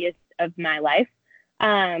busiest of my life.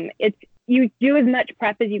 You do as much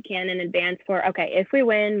prep as you can in advance for, okay, if we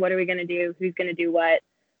win, what are we going to do? Who's going to do what?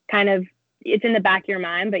 Kind of, it's in the back of your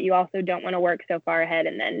mind, but you also don't want to work so far ahead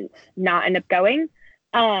and then not end up going.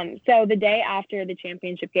 So the day after the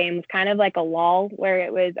championship game was kind of like a lull where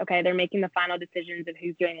it was, okay, they're making the final decisions of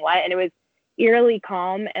who's doing what. And it was eerily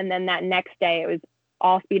calm. And then that next day it was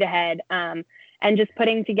all speed ahead. And just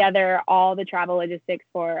putting together all the travel logistics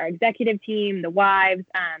for our executive team, the wives.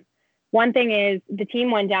 One thing is the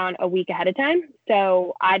team went down a week ahead of time.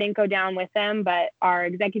 So I didn't go down with them, but our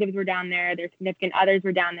executives were down there. Their significant others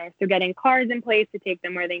were down there. So getting cars in place to take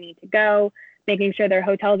them where they need to go, making sure their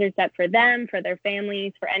hotels are set for them, for their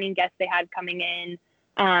families, for any guests they had coming in.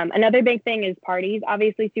 Another big thing is parties.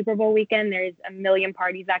 Obviously, Super Bowl weekend, there's a million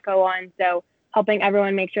parties that go on. So helping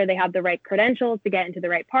everyone make sure they have the right credentials to get into the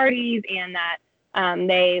right parties and that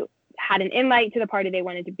they had an invite to the party they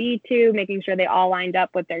wanted to be to, making sure they all lined up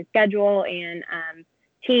with their schedule and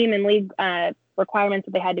team and league requirements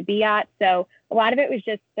that they had to be at. So a lot of it was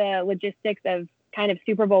just the logistics of kind of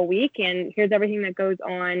Super Bowl week and here's everything that goes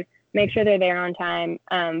on, make sure they're there on time.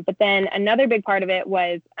 But then another big part of it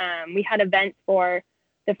was we had events for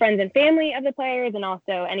the friends and family of the players and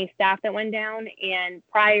also any staff that went down. And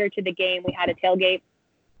prior to the game, we had a tailgate.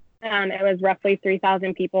 It was roughly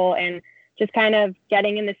 3,000 people and just kind of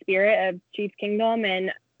getting in the spirit of Chiefs Kingdom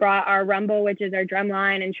and brought our Rumble, which is our drum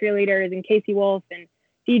line and cheerleaders and Casey Wolf and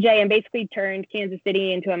DJ and basically turned Kansas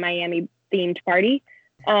City into a Miami themed party.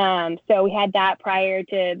 So we had that prior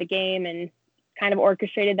to the game and kind of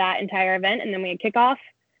orchestrated that entire event. And then we had kickoff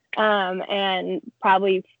and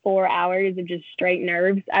probably 4 hours of just straight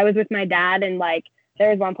nerves. I was with my dad and there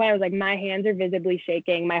was one point I was like, my hands are visibly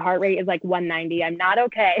shaking. My heart rate is 190. I'm not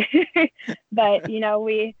okay. But,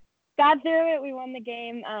 we got through it. We won the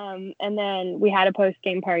game. And then we had a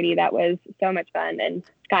post-game party that was so much fun and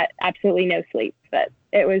got absolutely no sleep. But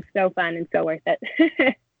it was so fun and so worth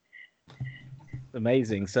it.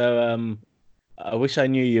 Amazing. So I wish I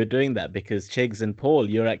knew you were doing that because Chigs and Paul,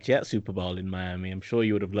 you're actually at Super Bowl in Miami. I'm sure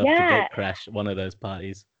you would have loved to gate crash one of those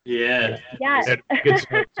parties. Yeah. Good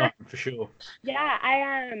time for sure. Yeah,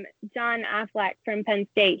 I John Affleck from Penn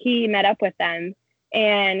State, he met up with them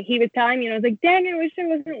and he was telling me, and I was like, dang, I wish it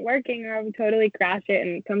wasn't working or I would totally crash it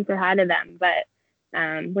and come say hi to them. But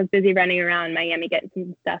was busy running around Miami getting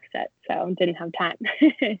some stuff set, so didn't have time.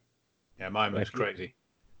 Yeah, mine was crazy.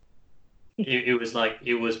 It was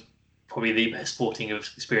probably the best sporting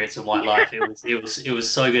experience of my life. It was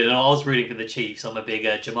so good, and I was rooting for the Chiefs. I'm a big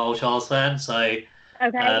Jamal Charles fan, so okay,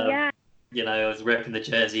 yeah. I was repping the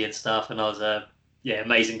jersey and stuff, and I was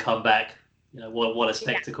amazing comeback. What a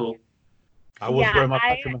spectacle. I was wearing my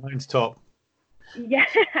Patrick Mahomes top. Yeah,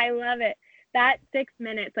 I love it. That 6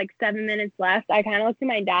 minutes, 7 minutes left, I kind of looked at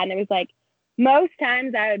my dad and it was like, most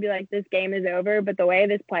times I would be like, this game is over, but the way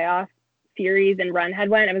this playoff series and run had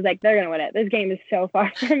went, I was like, they're going to win it. This game is so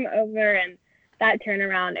far from over. And that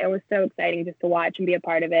turnaround, it was so exciting just to watch and be a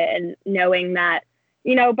part of it. And knowing that,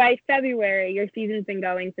 by February, your season's been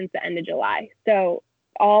going since the end of July. So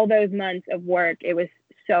all those months of work, it was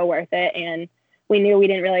so worth it. And we knew we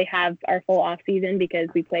didn't really have our full off season because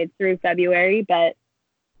we played through February, but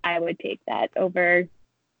I would take that over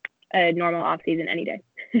a normal off season any day.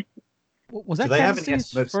 Was that Kansas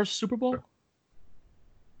City's first Super Bowl?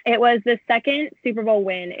 It was the second Super Bowl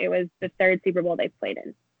win. It was the third Super Bowl they played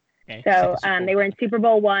in. Okay, so they were in Super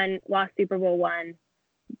Bowl I, lost Super Bowl I,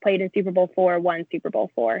 played in Super Bowl IV, won Super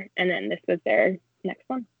Bowl IV, and then this was their next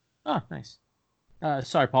one. Oh, nice.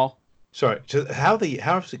 Sorry, Paul. Sorry. So how is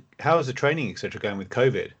the training, etc., going with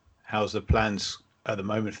COVID? How's the plans at the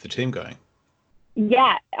moment for the team going?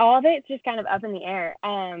 Yeah, all of it's just kind of up in the air.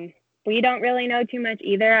 We don't really know too much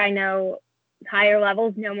either. I know higher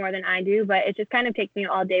levels know more than I do, but it just kind of takes me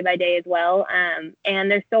all day by day as well.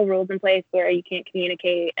 And there's still rules in place where you can't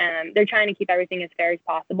communicate. They're trying to keep everything as fair as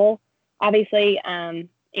possible, obviously. And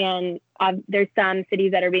there's some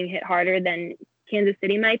cities that are being hit harder than Kansas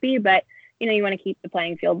City might be, but you want to keep the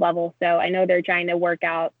playing field level. So I know they're trying to work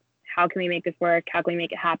out, how can we make this work? How can we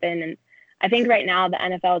make it happen? And I think right now the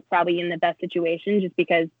NFL is probably in the best situation just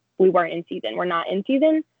because we weren't in season. We're not in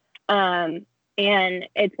season. And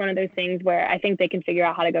it's one of those things where I think they can figure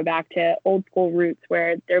out how to go back to old school roots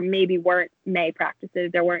where there maybe weren't May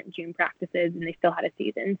practices, there weren't June practices, and they still had a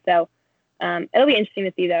season. So it'll be interesting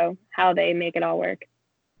to see, though, how they make it all work.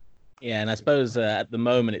 Yeah, and I suppose at the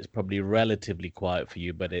moment it's probably relatively quiet for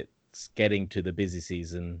you, but it's getting to the busy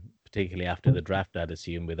season, particularly after the draft, I'd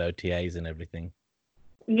assume, with OTAs and everything.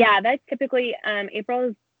 Yeah, that's typically April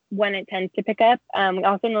is when it tends to pick up. We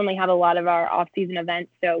also normally have a lot of our off-season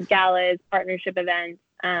events, so galas, partnership events.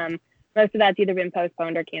 Most of that's either been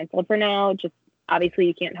postponed or canceled for now. Just obviously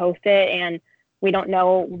you can't host it, and we don't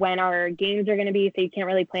know when our games are going to be, so you can't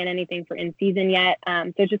really plan anything for in-season yet.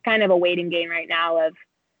 So it's just kind of a waiting game right now of,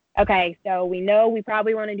 okay, so we know we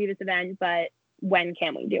probably want to do this event, but when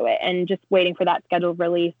can we do it? And just waiting for that scheduled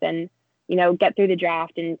release and get through the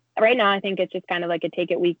draft. And right now, I think it's just kind of like a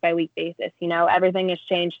take it week by week basis. Everything has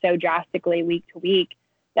changed so drastically week to week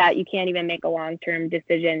that you can't even make a long-term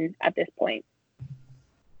decision at this point.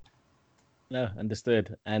 No,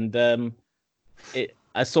 understood. And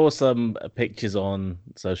I saw some pictures on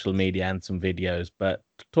social media and some videos, but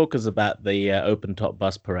talk us about the open top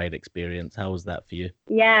bus parade experience. How was that for you?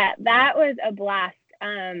 Yeah, that was a blast.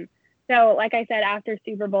 So like I said, after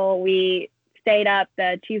Super Bowl, we stayed up.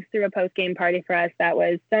 The Chiefs threw a post-game party for us. That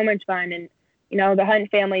was so much fun. And, the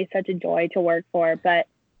Hunt family is such a joy to work for. But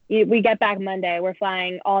we get back Monday. We're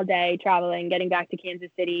flying all day, traveling, getting back to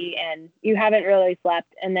Kansas City, and you haven't really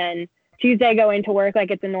slept. And then Tuesday going to work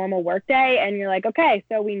like it's a normal work day. And you're like, okay,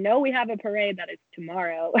 so we know we have a parade that is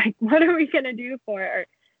tomorrow. Like, what are we going to do for it?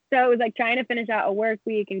 So it was like trying to finish out a work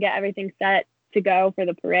week and get everything set to go for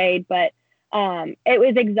the parade. But it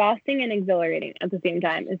was exhausting and exhilarating at the same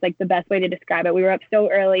time. It's like the best way to describe it. We were up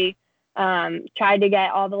so early, tried to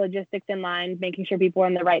get all the logistics in line, making sure people were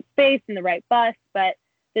in the right space and the right bus. But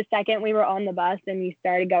the second we were on the bus and you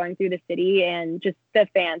started going through the city, and just the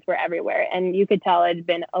fans were everywhere. And you could tell it had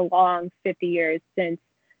been a long 50 years since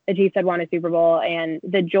the Chiefs had won a Super Bowl, and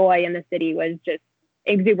the joy in the city was just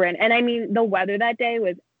exuberant. And I mean, the weather that day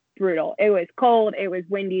was brutal. It was cold, it was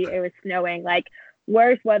windy, it was snowing, like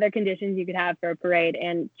worst weather conditions you could have for a parade,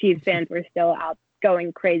 and Chiefs fans were still out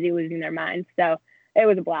going crazy, losing their minds. So it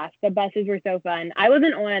was a blast. The buses were so fun. I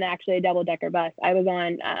wasn't on actually a double-decker bus. I was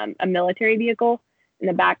on a military vehicle in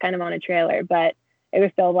the back, kind of on a trailer, but it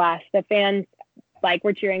was still a blast. The fans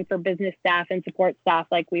were cheering for business staff and support staff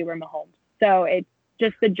like we were Mahomes. So it's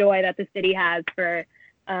just the joy that the city has for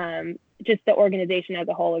just the organization as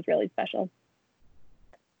a whole is really special.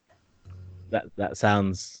 That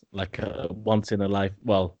sounds like a once in a life.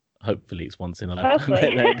 Well, hopefully it's once in a life.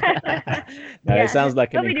 Hopefully. No, yeah. It sounds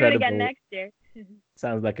like an We'll incredible. do it again next year.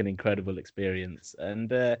 Sounds like an incredible experience.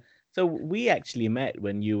 And so we actually met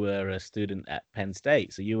when you were a student at Penn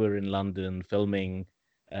State. So you were in London filming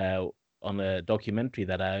on a documentary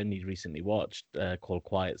that I only recently watched called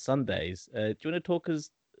Quiet Sundays. Do you want to talk us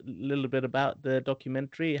a little bit about the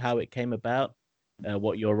documentary, how it came about,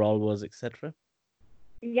 what your role was, etc.?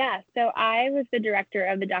 Yeah, so I was the director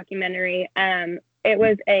of the documentary. It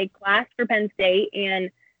was a class for Penn State,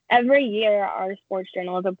 and every year our sports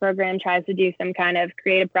journalism program tries to do some kind of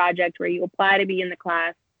creative project where you apply to be in the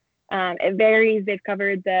class. It varies. They've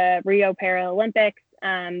covered the Rio Paralympics.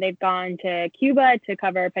 They've gone to Cuba to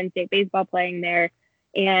cover Penn State baseball playing there.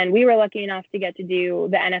 And we were lucky enough to get to do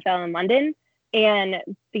the NFL in London. And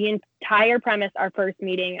the entire premise, our first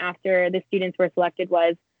meeting after the students were selected,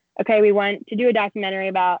 was, okay, we want to do a documentary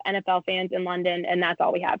about NFL fans in London, and that's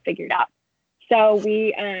all we have figured out. So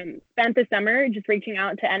we spent the summer just reaching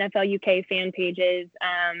out to NFL UK fan pages,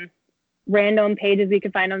 random pages we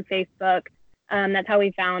could find on Facebook. That's how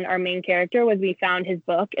we found our main character. Was we found his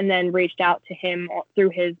book and then reached out to him through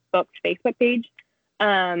his book's Facebook page,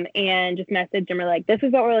 and just messaged him. We're like, this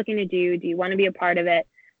is what we're looking to do. Do you want to be a part of it?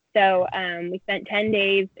 So we spent 10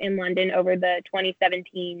 days in London over the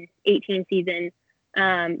 2017-18 season.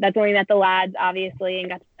 That's when we met the lads, obviously, and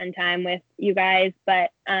got to spend time with you guys.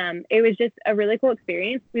 But it was just a really cool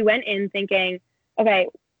experience. We went in thinking, okay,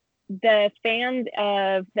 the fans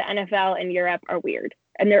of the NFL in Europe are weird,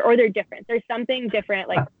 and they're different. There's something different.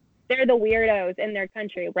 Like, they're the weirdos in their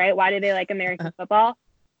country, right? Why do they like American football?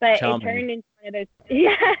 But Charming. It turned into one of those.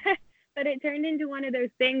 Yeah. but it turned into one of those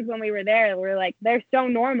things when we were there. We're like, they're so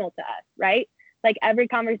normal to us, right? Like every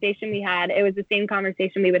conversation we had, it was the same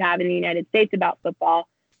conversation we would have in the United States about football,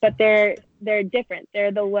 but they're different.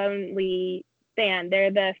 They're the lonely fan.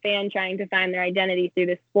 They're the fan trying to find their identity through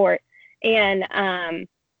the sport. And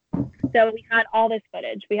so we had all this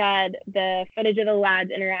footage. We had the footage of the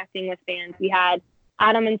lads interacting with fans. We had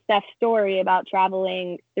Adam and Steph's story about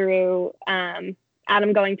traveling through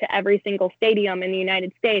Adam going to every single stadium in the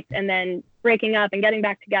United States and then breaking up and getting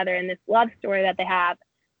back together, and this love story that they have.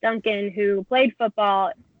 Duncan, who played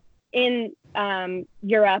football in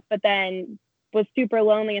Europe, but then was super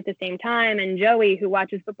lonely at the same time, and Joey, who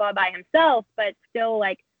watches football by himself, but still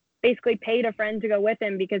like basically paid a friend to go with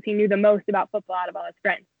him because he knew the most about football out of all his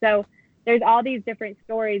friends. So there's all these different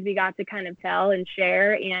stories we got to kind of tell and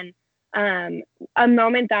share. And a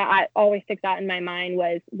moment that always sticks out in my mind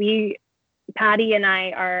was Patty and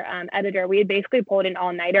I, our editor, we had basically pulled an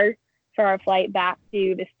all-nighter for our flight back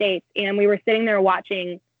to the States. And we were sitting there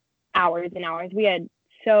watching hours and hours. We had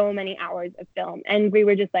so many hours of film. And we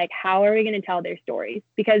were just like, how are we going to tell their stories?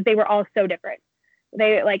 Because they were all so different.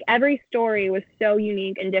 They like every story was so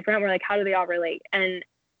unique and different. We're like, how do they all relate? And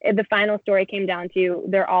the final story came down to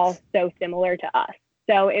they're all so similar to us.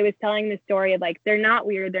 So it was telling the story of like, they're not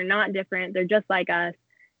weird. They're not different. They're just like us.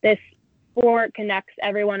 This sport connects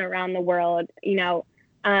everyone around the world. You know,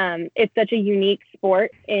 it's such a unique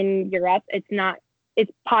sport in Europe.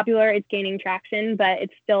 It's popular. It's gaining traction, but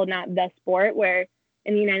it's still not the sport where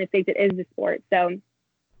in the United States, it is the sport. So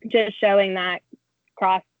just showing that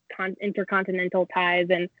intercontinental ties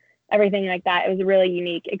and everything like that, it was a really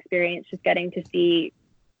unique experience just getting to see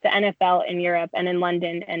the NFL in Europe and in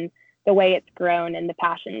London and the way it's grown and the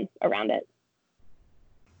passions around it.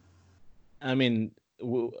 I mean,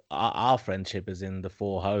 our friendship is in the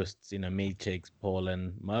four hosts, you know, me, Chigs, Paul,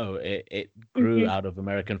 and Mo. It grew out of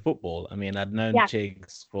American football. I mean, I'd known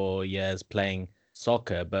Chigs for years playing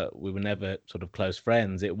soccer, but we were never sort of close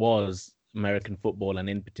friends. It was American football, and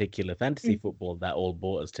in particular fantasy football, that all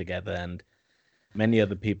brought us together, and many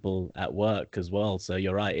other people at work as well. So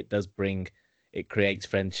you're right, it creates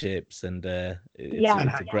friendships, and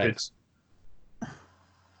it's a great.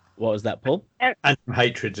 What was that, Paul? And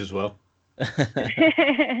hatreds as well.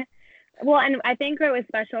 Well, and I think what was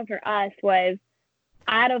special for us was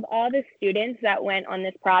out of all the students that went on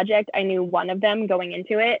this project, I knew one of them going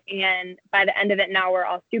into it. And by the end of it, now we're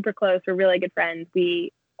all super close. We're really good friends.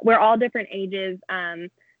 We're all different ages.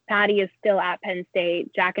 Patty is still at Penn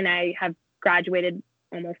State. Jack and I have graduated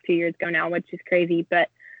almost 2 years ago now, which is crazy. But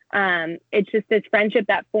it's just this friendship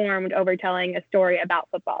that formed over telling a story about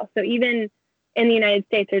football. So even in the United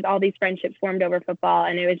States, there's all these friendships formed over football.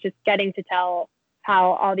 And it was just getting to tell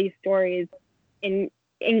how all these stories in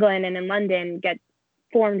England and in London get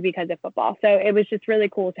formed because of football. So it was just really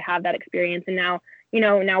cool to have that experience. And now,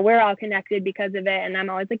 now we're all connected because of it. And I'm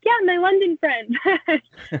always like, yeah, my London friends.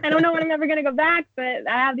 I don't know when I'm ever going to go back, but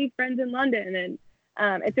I have these friends in London.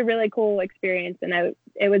 And it's a really cool experience. And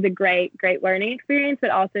it was a great, great learning experience,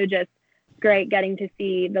 but also just great getting to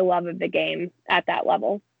see the love of the game at that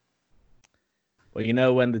level.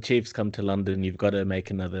 Well, when the Chiefs come to London, you've got to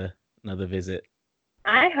make another visit.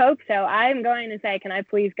 I hope so. I'm going to say, can I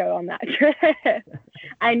please go on that trip?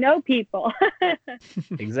 I know people.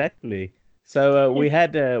 Exactly. So we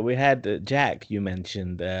had Jack, you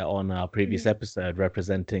mentioned on our previous episode,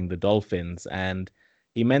 representing the Dolphins, and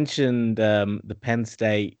he mentioned the Penn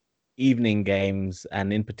State evening games,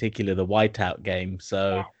 and in particular the whiteout game.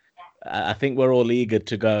 So I think we're all eager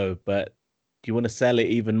to go, but do you want to sell it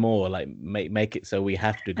even more, like make it so we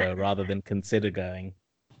have to go rather than consider going?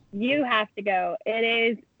 You have to go.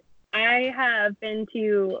 I have been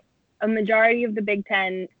to a majority of the Big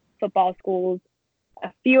Ten football schools,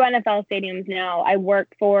 a few NFL stadiums now. I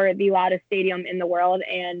work for the loudest stadium in the world,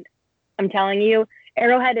 and I'm telling you,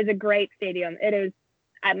 Arrowhead is a great stadium. It is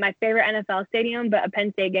my favorite NFL stadium, but a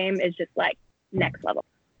Penn State game is just like next level.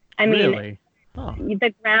 I mean, Really? Oh.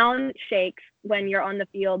 The ground shakes when you're on the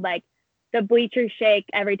field. Like the bleachers shake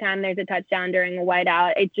every time there's a touchdown during a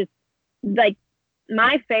whiteout. It's just like,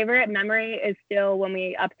 my favorite memory is still when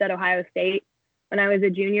we upset Ohio State when I was a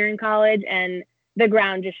junior in college, and the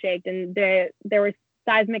ground just shook, and there was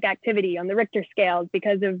seismic activity on the Richter scales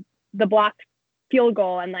because of the blocked field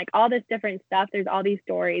goal and like all this different stuff. There's all these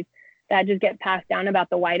stories that just get passed down about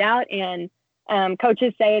the whiteout, and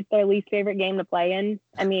coaches say it's their least favorite game to play in.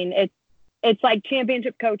 I mean, it's like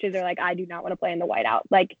championship coaches are like, I do not want to play in the whiteout.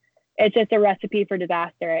 Like it's just a recipe for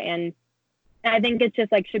disaster. And I think it's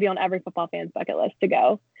just like should be on every football fan's bucket list to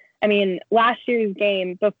go. I mean, last year's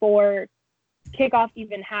game before kickoff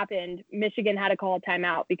even happened, Michigan had to call a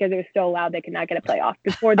timeout because it was so loud they could not get a playoff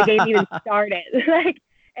before the game even started. Like,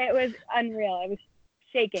 it was unreal. It was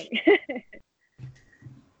shaking.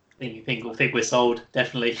 I think we're sold,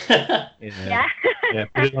 definitely. Yeah. Yeah,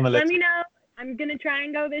 put it on the Let list. me know. I'm gonna try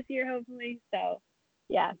and go this year, hopefully. So,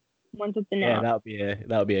 yeah, once it's Yeah, announced,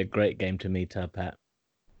 that would be a great game to meet up at.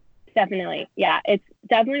 definitely. Yeah, it's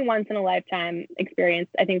definitely once in a lifetime experience.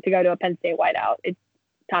 I think to go to a Penn State whiteout, it's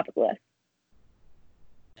top of the list.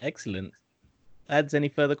 Excellent. Lads, any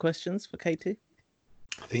further questions for Katie?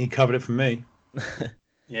 I think you covered it for me.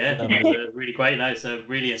 Yeah, that was a really great note. So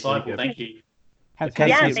really insightful. Thank you. Okay,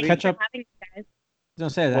 Yeah, Katie, thanks ketchup. for having me, guys. I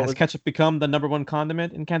was gonna say, has ketchup become the number one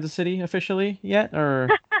condiment in Kansas City officially yet, or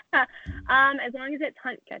As long as it's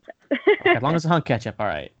Hunt ketchup. as long as it's Hunt ketchup? All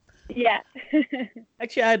right. Yeah.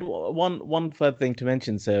 Actually, I had one further thing to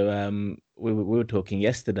mention. So we were talking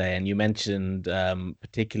yesterday, and you mentioned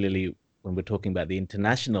particularly when we're talking about the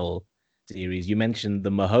international series, you mentioned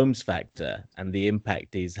the Mahomes factor and the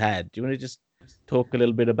impact he's had. Do you want to just talk a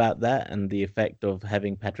little bit about that and the effect of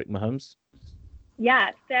having Patrick Mahomes?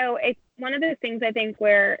 Yeah, so it's one of those things I think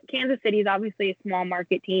where Kansas City is obviously a small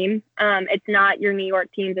market team. It's not your New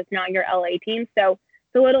York teams, it's not your LA teams. So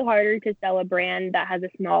it's a little harder to sell a brand that has a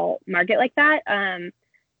small market like that. And,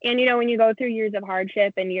 you know, when you go through years of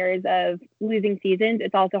hardship and years of losing seasons,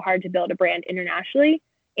 it's also hard to build a brand internationally.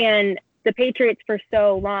 And the Patriots for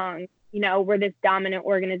so long, you know, were this dominant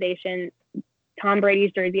organization. Tom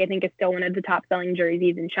Brady's jersey, I think, is still one of the top selling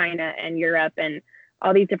jerseys in China and Europe and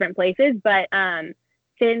all these different places. But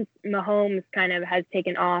since Mahomes kind of has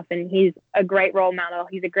taken off and he's a great role model,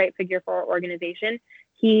 he's a great figure for our organization,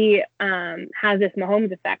 he has this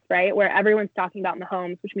Mahomes effect, right? Where everyone's talking about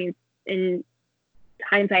Mahomes, which means in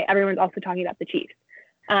hindsight, everyone's also talking about the Chiefs.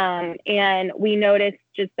 And we noticed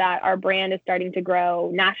just that our brand is starting to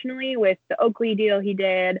grow nationally with the Oakley deal he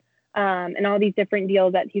did and all these different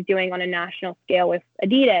deals that he's doing on a national scale with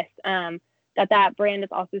Adidas. That brand is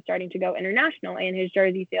also starting to go international, and his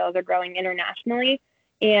jersey sales are growing internationally.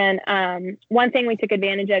 And one thing we took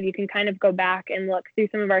advantage of, you can kind of go back and look through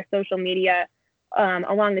some of our social media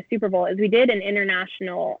along the Super Bowl, is we did an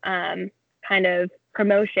international kind of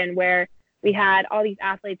promotion where we had all these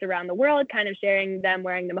athletes around the world kind of sharing them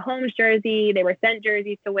wearing the Mahomes jersey. They were sent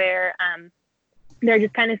jerseys to wear. They're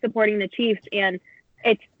just kind of supporting the Chiefs, and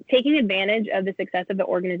it's taking advantage of the success of the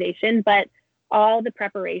organization, but all the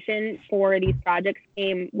preparation for these projects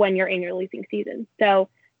came when you're in your losing season. So,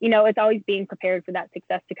 you know, it's always being prepared for that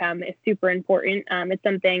success to come is super important. It's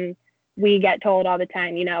something we get told all the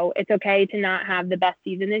time, you know, it's okay to not have the best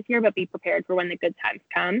season this year, but be prepared for when the good times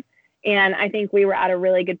come. And I think we were at a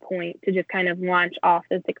really good point to just kind of launch off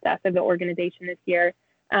the success of the organization this year.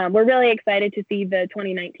 We're really excited to see the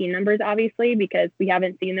 2019 numbers, obviously, because we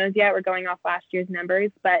haven't seen those yet. We're going off last year's numbers.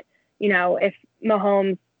 But, you know, if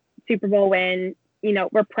Mahomes Super Bowl win, you know,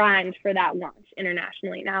 we're primed for that launch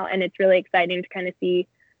internationally now. And it's really exciting to kind of see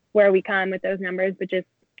where we come with those numbers, but just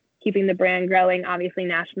keeping the brand growing, obviously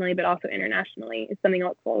nationally, but also internationally is something I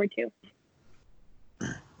look forward to.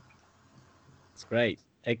 That's great.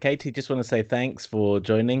 Hey, Katie, just want to say thanks for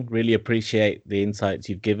joining. Really appreciate the insights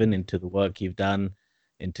you've given into the work you've done,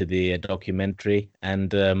 into the documentary.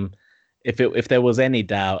 And if there was any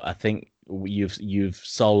doubt, I think you've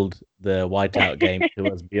sold the whiteout game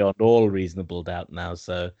to us beyond all reasonable doubt now.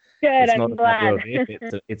 So Good, it's I'm not a matter glad. of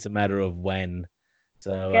if, it's a matter of when.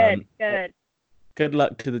 So Good. Good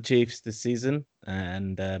luck to the Chiefs this season,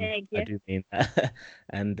 and Thank you. I do mean that.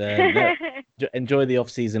 And enjoy the off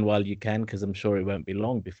season while you can, because I'm sure it won't be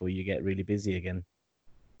long before you get really busy again.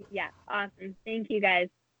 Yeah, awesome. Thank you, guys.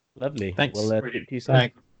 Lovely. Thanks. Well, speak to you soon.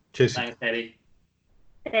 Thanks. Cheers. Thanks, Eddie.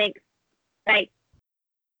 Thanks. Bye.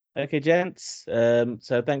 Okay, gents.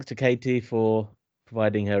 So thanks to Katie for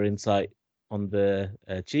providing her insight on the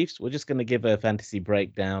Chiefs. We're just going to give a fantasy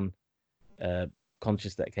breakdown.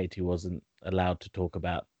 Conscious that Katie wasn't allowed to talk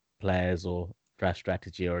about players or draft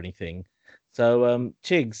strategy or anything. So,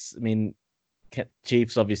 Chigs, I mean,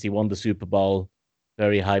 Chiefs obviously won the Super Bowl,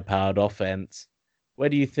 very high-powered offense. Where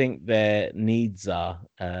do you think their needs are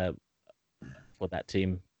for that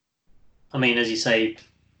team? I mean, as you say,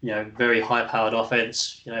 you know, very high-powered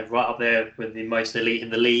offense, you know, right up there with the most elite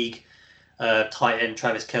in the league. Tight end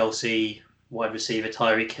Travis Kelce, wide receiver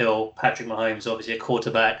Tyreek Hill, Patrick Mahomes, obviously a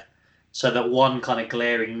quarterback. So that one kind of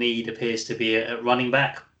glaring need appears to be at running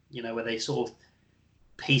back, you know, where they sort of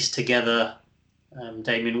piece together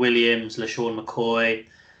Damian Williams, LaShawn McCoy,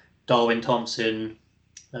 Darwin Thompson,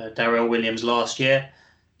 Darrell Williams last year.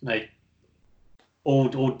 You know,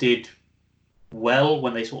 all did well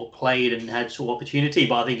when they sort of played and had sort of opportunity.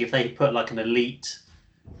 But I think if they put like an elite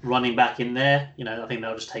running back in there, I think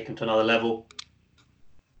that'll just take him to another level.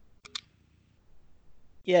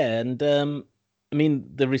 Yeah, and I mean,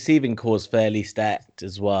 the receiving core is fairly stacked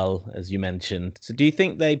as well, as you mentioned. So do you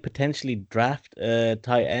think they potentially draft a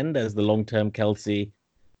tight end as the long-term Kelsey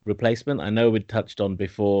replacement? I know we touched on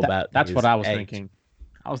before about that's his what I was age. thinking.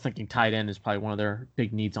 I was thinking tight end is probably one of their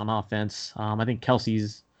big needs on offense. I think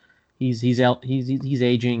Kelsey's he's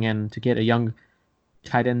aging, and to get a young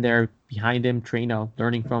tight end there behind him,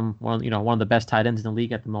 learning from one of the best tight ends in the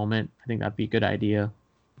league at the moment, I think that'd be a good idea.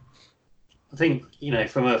 I think,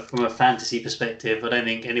 from a fantasy perspective, I don't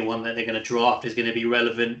think anyone that they're going to draft is going to be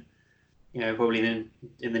relevant, probably in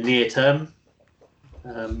the near term.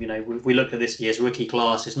 We looked at this year's rookie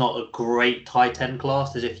class. It's not a great tight end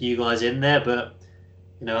class. There's a few guys in there, but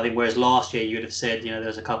I think whereas last year you would have said,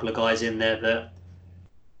 there's a couple of guys in there that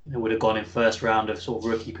would have gone in first round of sort of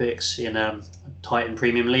rookie picks in Titan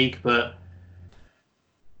Premium League. But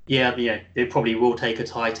yeah, they probably will take a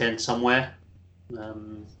tight end somewhere,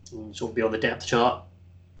 sort of be on the depth chart.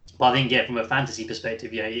 But I think, from a fantasy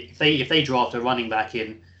perspective, if they draft a running back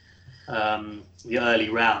in the early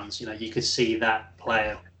rounds, you could see that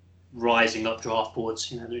player rising up draft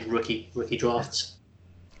boards, rookie drafts.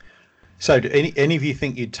 So, do any of you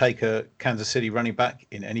think you'd take a Kansas City running back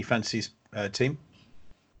in any fantasy team?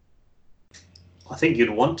 I think you'd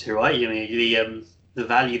want to, right? The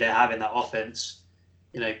value they have in that offense.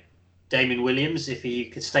 Damien Williams, if he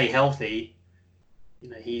could stay healthy,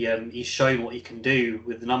 he's shown what he can do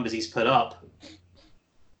with the numbers he's put up.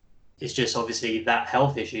 It's just obviously that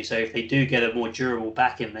health issue. So if they do get a more durable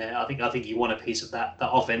back in there, I think you want a piece of that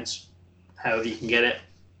offense, however you can get it.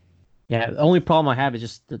 Yeah, the only problem I have is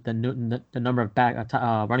just the number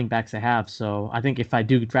of running backs they have. So I think if I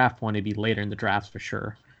do draft one, it'd be later in the drafts for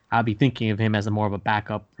sure. I'll be thinking of him as more of a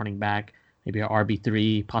backup running back, maybe an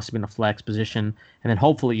RB3, possibly in a flex position, and then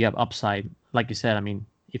hopefully you have upside. Like you said, I mean,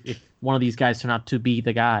 if one of these guys turn out to be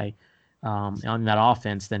the guy on that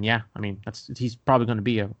offense, then he's probably going to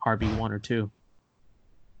be a RB1 or 2.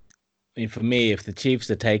 I mean, for me, if the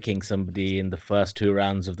Chiefs are taking somebody in the first 2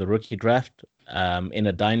 rounds of the rookie draft in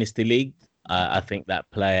a dynasty league, I think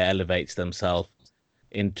that player elevates themselves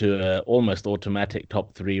into an almost automatic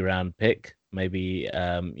top 3 round pick, maybe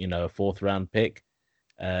a 4th round pick,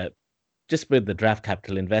 just with the draft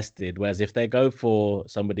capital invested. Whereas if they go for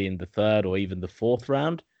somebody in the 3rd or even the 4th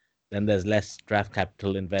round, then there's less draft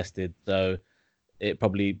capital invested, so it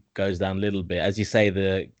probably goes down a little bit. As you say,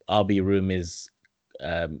 the RB room is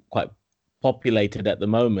quite populated at the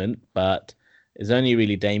moment, but it's only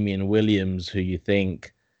really Damien Williams who you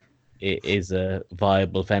think is a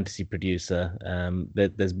viable fantasy producer.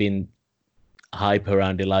 There's been hype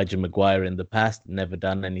around Elijah McGuire in the past, never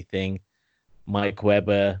done anything. Mike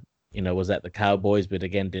Weber, was at the Cowboys, but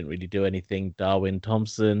again, didn't really do anything. Darwin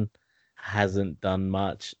Thompson hasn't done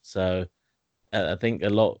much. So I think a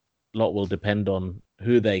lot will depend on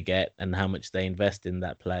who they get and how much they invest in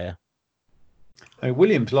that player. I mean,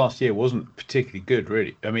 Williams last year wasn't particularly good,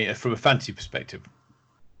 really. I mean, from a fantasy perspective.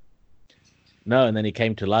 No, and then he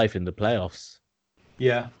came to life in the playoffs.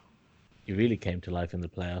 Yeah. He really came to life in the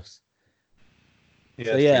playoffs. Yeah,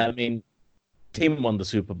 so, yeah, I mean, team won the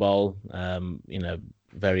Super Bowl,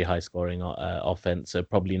 very high scoring offense, so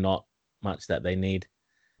probably not much that they need.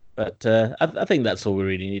 But I think that's all we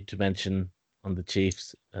really need to mention on the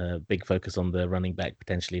Chiefs. Big focus on the running back,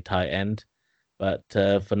 potentially tight end. But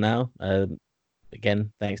for now,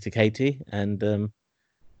 again, thanks to Katie, and we'll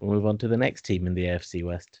move on to the next team in the AFC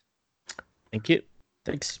West. Thank you.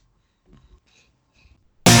 Thanks.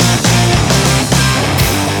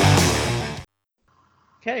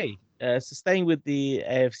 Okay, so staying with the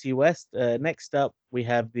AFC West, next up we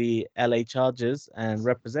have the LA Chargers, and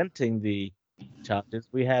representing the Chargers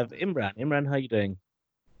we have Imran. Imran, how are you doing?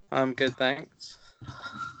 I'm good, thanks.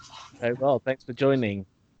 Very well, thanks for joining.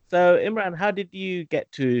 So Imran, how did you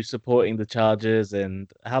get to supporting the Chargers,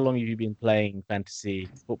 and how long have you been playing fantasy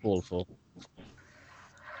football for?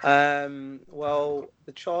 Well,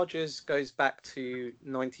 the Chargers goes back to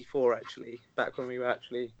 94, actually, back when we were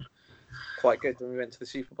actually quite good when we went to the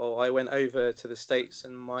Super Bowl. I went over to the States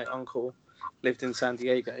and my uncle lived in San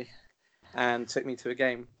Diego and took me to a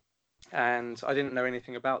game. And I didn't know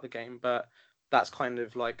anything about the game, but that's kind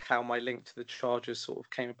of like how my link to the Chargers sort of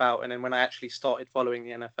came about. And then when I actually started following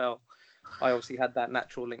the NFL, I obviously had that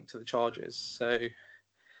natural link to the Chargers. So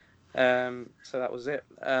that was it.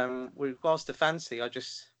 With regards to fantasy, I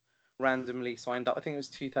just randomly signed up. I think it was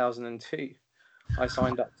 2002. I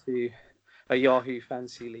signed up to a Yahoo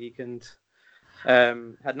Fantasy League and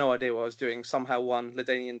had no idea what I was doing. Somehow won.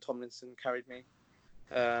 LaDainian Tomlinson carried me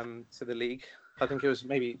to the league. I think it was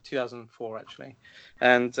maybe 2004 actually,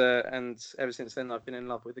 and ever since then I've been in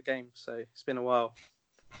love with the game. So it's been a while.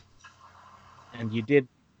 And you did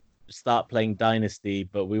start playing Dynasty,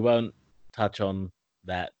 but we won't touch on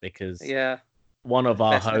that because Yeah, one of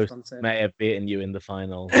our best left hosts unsaid. may have beaten you in the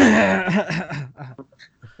final. Thanks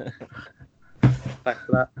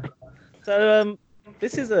for that. So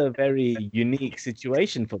this is a very unique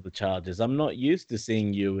situation for the Chargers. I'm not used to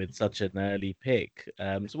seeing you with such an early pick.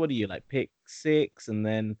 So what are you like, pick 6, and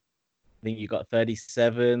then I think you got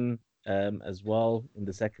 37 as well in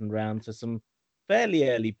the second round. So some fairly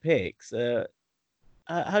early picks.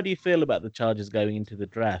 How do you feel about the Chargers going into the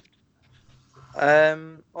draft?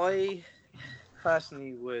 I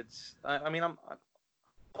personally would. I mean, I'm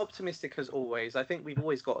optimistic as always. I think we've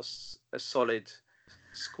always got a solid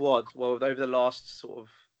squad. Well, over the last sort of,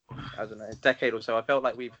 I don't know, decade or so, I felt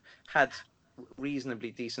like we've had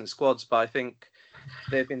reasonably decent squads, but I think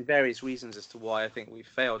there have been various reasons as to why I think we've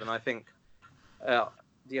failed. And I think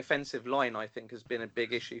the offensive line, I think, has been a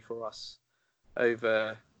big issue for us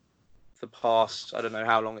over the past, I don't know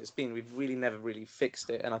how long it's been. We've really never really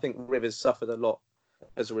fixed it. And I think Rivers suffered a lot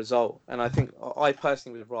as a result. And I think I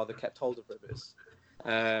personally would have rather kept hold of Rivers.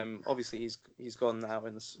 Obviously, he's gone now,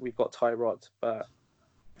 and we've got Tyrod. But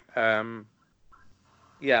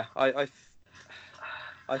yeah, I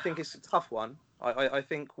think it's a tough one. I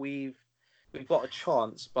think we've got a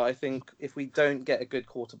chance, but I think if we don't get a good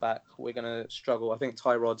quarterback, we're going to struggle. I think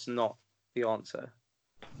Tyrod's not the answer.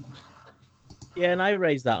 Yeah, and I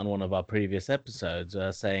raised that on one of our previous episodes,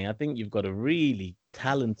 saying I think you've got a really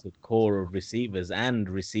talented core of receivers and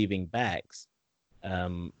receiving backs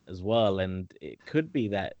as well. And it could be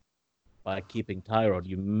that by keeping Tyrod,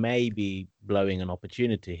 you may be blowing an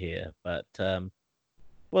opportunity here. But,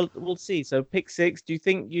 well, we'll see. So pick 6, do you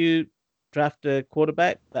think you draft a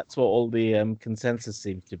quarterback? That's what all the consensus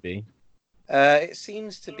seems to be. It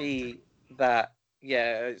seems to be that,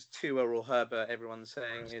 yeah, it's Tua or Herbert, everyone's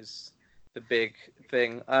saying is the big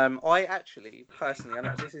thing. I actually, personally, I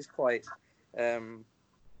know this is quite,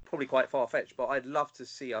 probably quite far-fetched, but I'd love to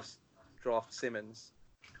see us draft Simmons.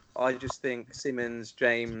 I just think Simmons,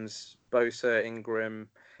 James, Bosa, Ingram,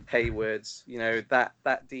 Haywards,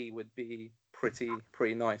 that D would be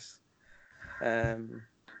pretty nice.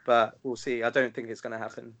 But we'll see. I don't think it's going to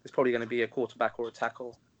happen. It's probably going to be a quarterback or a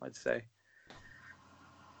tackle, I'd say.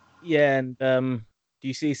 Yeah, and do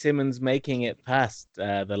you see Simmons making it past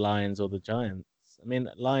the Lions or the Giants? I mean,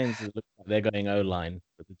 Lions look like they're going O-line,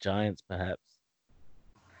 but the Giants perhaps.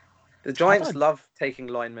 The Giants love taking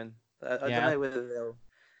linemen. I don't Yeah. know whether they'll.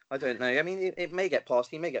 I don't know. I mean, it may get past.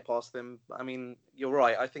 He may get past them. I mean, you're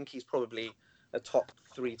right. I think he's probably a top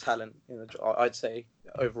 3 talent. I'd say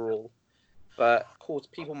overall. But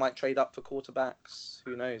people might trade up for quarterbacks.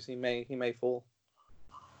 Who knows? He may fall.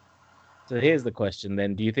 So here's the question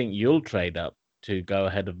then. Do you think you'll trade up to go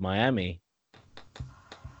ahead of Miami?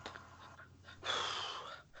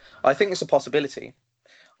 I think it's a possibility.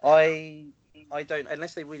 I don't,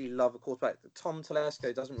 unless they really love a quarterback. Tom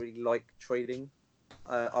Telesco doesn't really like trading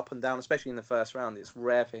up and down, especially in the first round. It's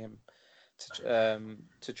rare for him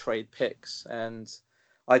to trade picks, and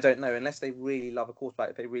I don't know, unless they really love a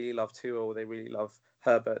quarterback, if they really love Tua or they really love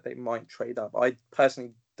Herbert, they might trade up. I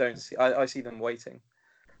personally don't see. I see them waiting.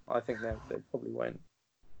 I think they probably won't.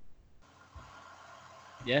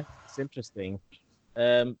 Yeah, it's interesting.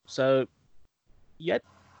 So you had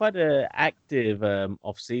quite an active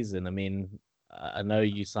off season. I mean, I know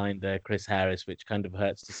you signed Chris Harris, which kind of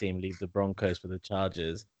hurts to see him leave the Broncos for the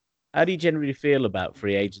Chargers. How do you generally feel about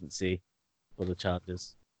free agency for the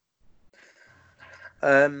Chargers?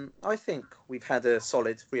 I think we've had a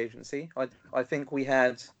solid free agency. I think we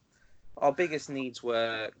had our biggest needs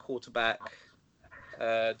were quarterback,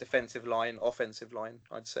 defensive line, offensive line,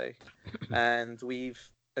 I'd say, and we've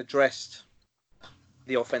addressed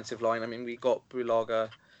the offensive line. I mean, we got Bulaga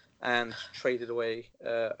and traded away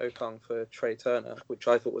Okung for Trey Turner, which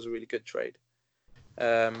I thought was a really good trade.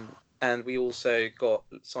 And we also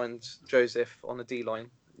signed Joseph on the D line,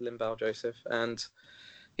 Limbao Joseph, and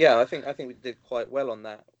yeah, I think we did quite well on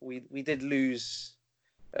that. We did lose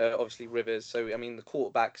obviously Rivers, so I mean the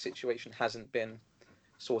quarterback situation hasn't been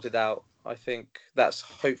sorted out. I think that's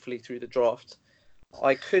hopefully through the draft.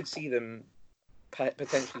 I could see them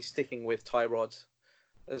potentially sticking with Tyrod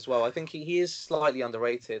as well. I think he is slightly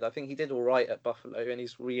underrated. I think he did all right at Buffalo, and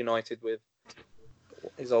he's reunited with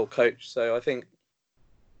his old coach, so I think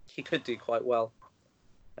he could do quite well.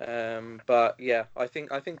 But yeah, I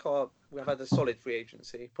think we've had a solid free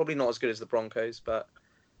agency. Probably not as good as the Broncos, but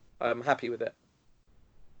I'm happy with it.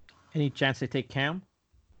 Any chance they take Cam?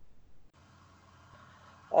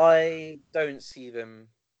 I don't see them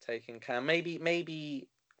taking Cam. Maybe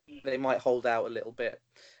they might hold out a little bit,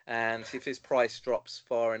 and if his price drops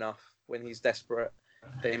far enough when he's desperate,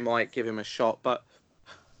 they might give him a shot. But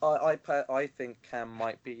I think Cam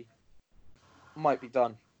might be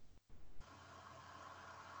done.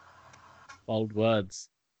 Bold words.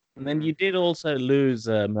 And then you did also lose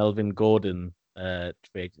Melvin Gordon to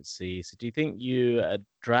free agency. So do you think you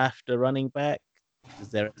draft a running back? Is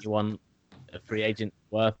there anyone, a free agent,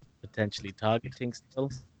 worth potentially targeting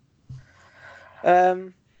still?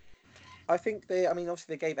 I think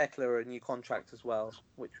obviously they gave Eckler a new contract as well,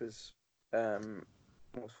 which was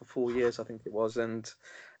for 4 years, I think it was, and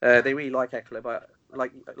they really like Eckler. But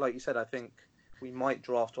like you said, I think we might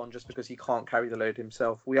draft one just because he can't carry the load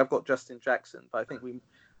himself. We have got Justin Jackson, but I think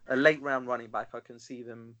a late round running back, I can see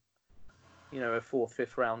them, a 4th,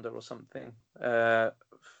 5th rounder or something.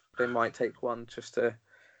 They might take one just to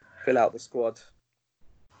fill out the squad.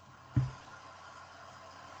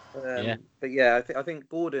 But yeah, I think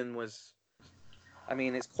Gordon was. I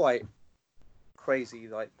mean, it's quite crazy,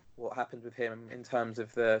 like what happened with him in terms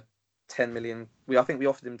of the 10 million. I think we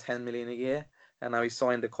offered him 10 million a year, and now he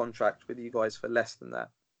signed a contract with you guys for less than that.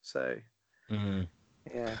 So,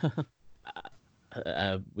 yeah.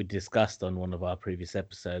 We discussed on one of our previous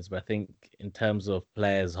episodes, but I think in terms of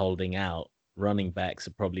players holding out, running backs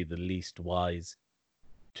are probably the least wise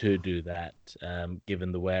to do that,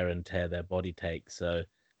 given the wear and tear their body takes. So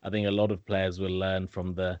I think a lot of players will learn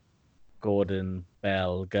from the Gordon,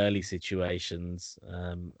 Bell, Gurley situations,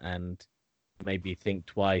 and maybe think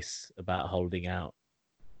twice about holding out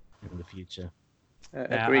in the future.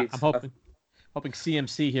 Agreed. I'm hoping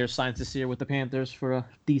CMC here signs this year with the Panthers for a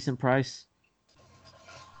decent price.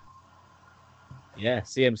 Yeah,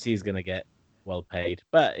 CMC is going to get well paid,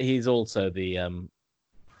 but he's also the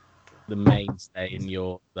mainstay in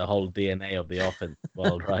the whole DNA of the offense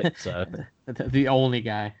world, right? So the only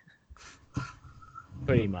guy,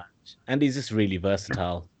 pretty much, and he's just really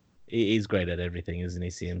versatile. He's great at everything, isn't he,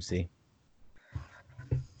 CMC?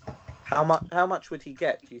 How much would he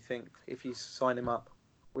get, do you think, if you sign him up?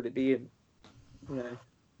 Would it be, a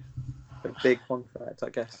big contract? I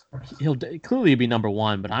guess he'll clearly be number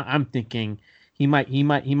one, but I'm thinking. He might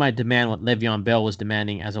demand what Le'Veon Bell was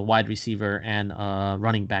demanding as a wide receiver and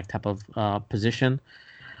running back type of position,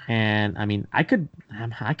 and I mean I could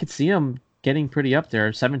see him getting pretty up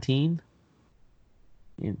there, 17.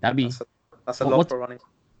 That'd be that's a lot for running.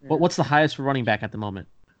 What's the highest for running back at the moment?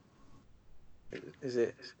 Is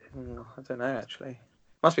it? I don't know actually.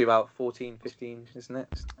 Must be about 14, 15, isn't it?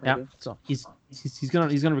 Maybe. Yeah. So he's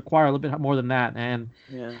gonna require a little bit more than that, and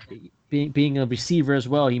yeah. Being a receiver as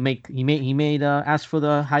well, he made ask for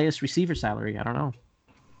the highest receiver salary. I don't know.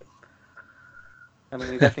 I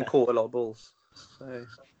mean, he definitely caught a lot of balls. So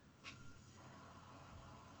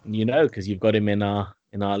because you've got him in our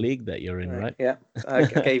league that you're in, right? Yeah, I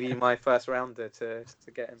gave you my first rounder to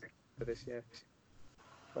get him for this year.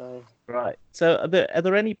 So. Right. So are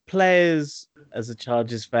there any players as a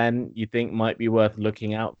Chargers fan you think might be worth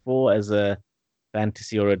looking out for as a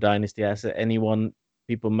fantasy or a dynasty asset? Anyone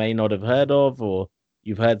people may not have heard of, or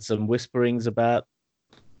you've heard some whisperings about?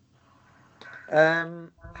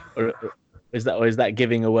 Or is that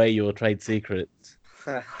giving away your trade secrets?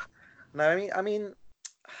 No, I mean,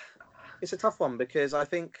 it's a tough one because I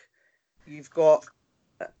think you've got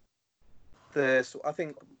I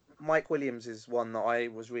think Mike Williams is one that I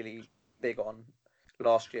was really big on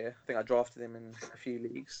last year. I think I drafted him in a few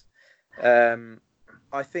leagues.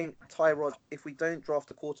 I think Tyrod, if we don't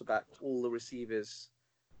draft a quarterback, all the receivers.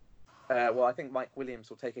 I think Mike Williams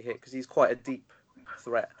will take a hit because he's quite a deep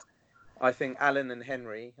threat. I think Allen and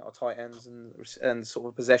Henry, our tight ends and sort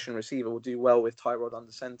of possession receiver, will do well with Tyrod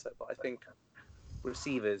under center. But I think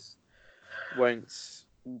receivers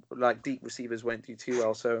deep receivers won't do too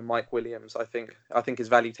well. So Mike Williams, I think his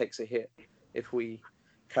value takes a hit if we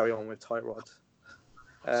carry on with Tyrod.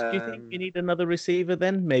 So do you think we need another receiver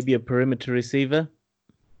then? Maybe a perimeter receiver?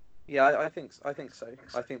 Yeah, I think so.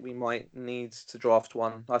 I think we might need to draft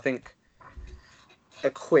one. I think a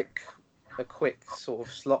quick sort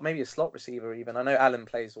of slot, maybe a slot receiver even. I know Allen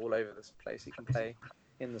plays all over this place. He can play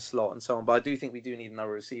in the slot and so on. But I do think we do need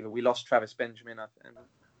another receiver. We lost Travis Benjamin,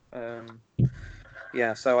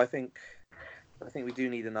 so I think we do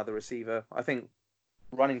need another receiver. I think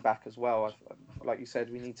running back as well. Like you said,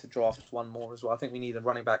 we need to draft one more as well. I think we need a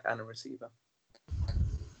running back and a receiver.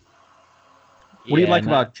 What do you like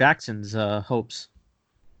about Jackson's hopes?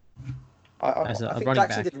 I think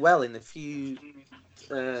Jackson did well in the few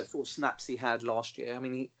sort of snaps he had last year. I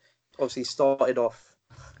mean, he obviously started off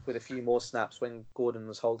with a few more snaps when Gordon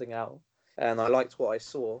was holding out, and I liked what I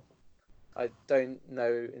saw. I don't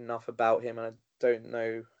know enough about him, and I don't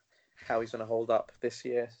know how he's going to hold up this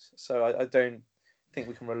year. So I don't think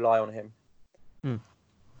we can rely on him.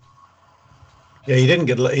 Yeah, he didn't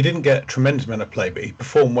get a tremendous amount of play, but he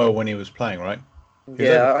performed well when he was playing, right?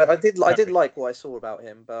 Yeah, I did like what I saw about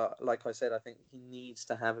him, but like I said, I think he needs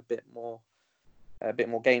to have a bit more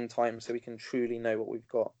game time so we can truly know what we've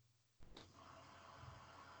got.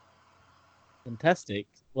 Fantastic.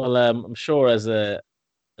 Well, I'm sure as a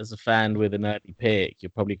fan with an early pick, you're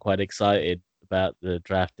probably quite excited about the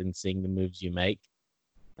draft and seeing the moves you make.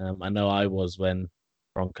 I know I was when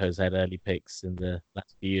Broncos had early picks in the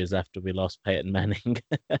last few years after we lost Peyton Manning.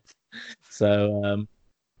 So,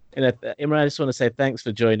 Imran, I just want to say thanks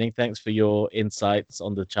for joining. Thanks for your insights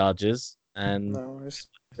on the Chargers. And No worries.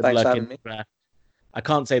 good Thanks luck for in having the me. draft. I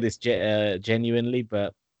can't say this genuinely,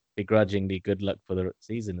 but begrudgingly, good luck for the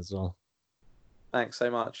season as well. Thanks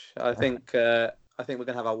so much. I think we're going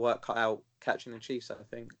to have our work cut out catching the Chiefs. I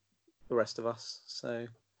think the rest of us. So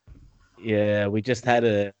Yeah, we just had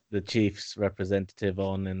the Chiefs representative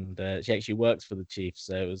on, and she actually works for the Chiefs,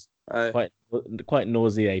 so it was quite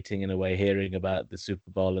nauseating in a way hearing about the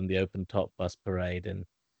Super Bowl and the open top bus parade and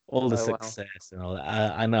all the success and all that.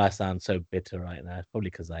 I know I sound so bitter right now, probably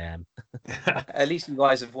because I am. At least you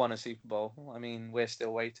guys have won a Super Bowl. I mean, we're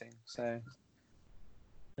still waiting. So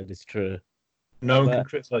That is true. No one can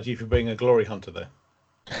criticise you for being a glory hunter there.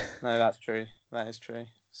 No, that's true. That is true.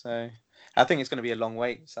 So I think it's going to be a long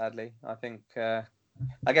wait, sadly. I think, I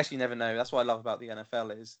guess you never know. That's what I love about the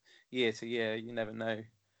NFL is year to year, you never know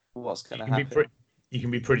what's going to happen. You can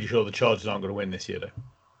be pretty sure the Chargers aren't going to win this year,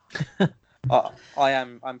 though.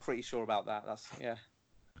 I'm pretty sure about that. That's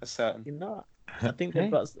certain. You know, I think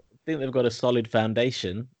they've got a solid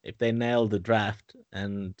foundation. If they nail the draft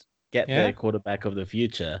and get their quarterback of the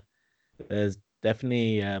future, there's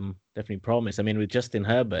definitely promise. I mean, with Justin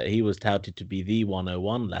Herbert, he was touted to be the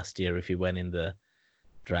 101 last year if he went in the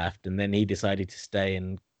draft, and then he decided to stay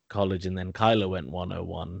in college, and then Kyler went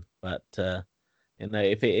 101. But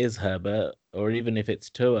if it is Herbert, or even if it's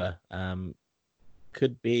Tua,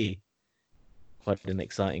 could be quite an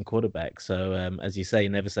exciting quarterback. So, as you say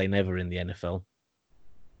never in the NFL.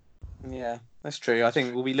 Yeah, that's true. I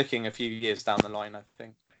think we'll be looking a few years down the line, I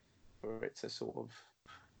think, for it to sort of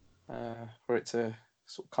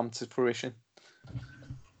come to fruition.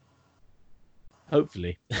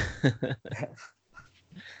 Hopefully.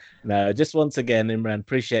 No, just once again, Imran,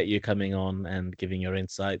 appreciate you coming on and giving your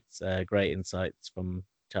insights, great insights from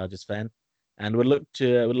Chargers fan. And we'd love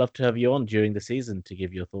to have you on during the season to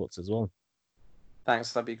give your thoughts as well.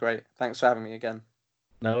 Thanks, that'd be great. Thanks for having me again.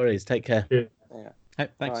 No worries. Take care. Yeah. Hey,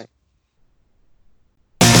 thanks. Bye.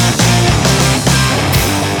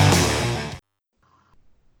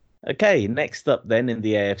 Okay, next up then in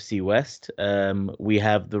the AFC West, we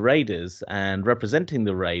have the Raiders, and representing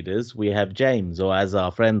the Raiders, we have James, or as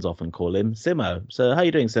our friends often call him, Simo. So how are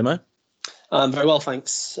you doing, Simo? Very well,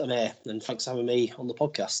 thanks, Amir, and thanks for having me on the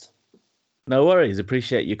podcast. No worries.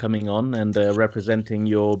 Appreciate you coming on and representing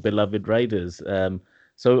your beloved Raiders.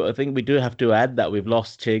 So I think we do have to add that we've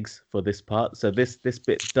lost Chigs for this part. So this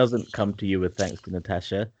bit doesn't come to you with thanks to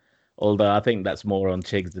Natasha, although I think that's more on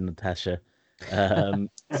Chigs than Natasha.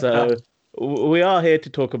 So we are here to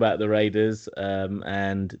talk about the Raiders.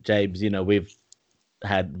 And James, we've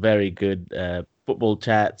had very good football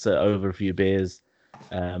chats over a few beers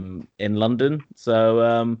in London.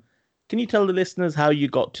 So can you tell the listeners how you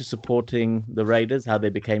got to supporting the Raiders, how they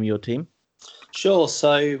became your team? Sure.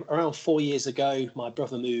 So around 4 years ago, my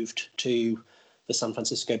brother moved to the San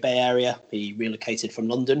Francisco Bay Area. He relocated from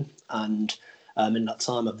London, and in that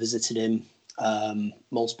time I visited him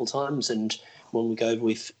multiple times. And when we go over,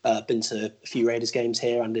 we've been to a few Raiders games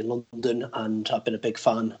here and in London, and I've been a big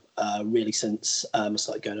fan really since I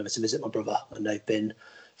started going over to visit my brother, and they've been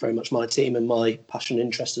very much my team, and my passion and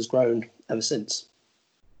interest has grown ever since.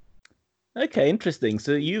 Okay, interesting.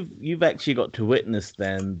 So you've actually got to witness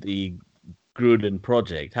then the Gruden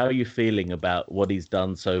project. How are you feeling about what he's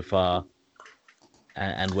done so far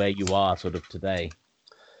and where you are sort of today?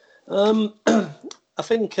 I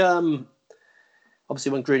think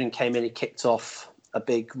obviously when Gruden came in, he kicked off a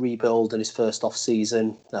big rebuild in his first off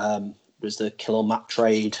season. There was the Khalil Mack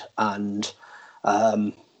trade, and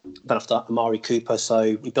then after that, Amari Cooper.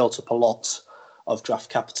 So we built up a lot of draft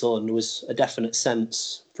capital, and there was a definite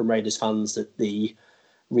sense from Raiders fans that the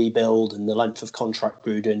rebuild and the length of contract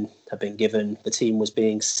Gruden had been given, the team was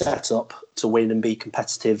being set up to win and be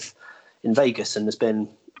competitive in Vegas. And there's been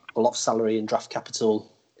a lot of salary and draft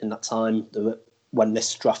capital in that time. When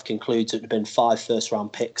this draft concludes, it would have been 5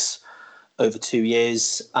 first-round picks over 2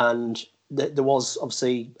 years. And there was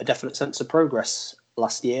obviously a definite sense of progress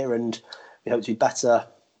last year, and we hope to be better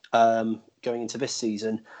going into this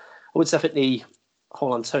season. would say I think the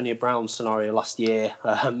whole Antonio Brown scenario last year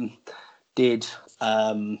did,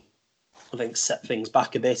 I think, set things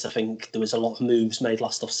back a bit. I think there was a lot of moves made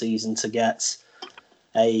last off-season to get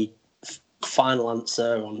a final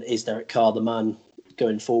answer on is Derek Carr the man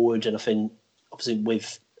going forward. And I think, obviously,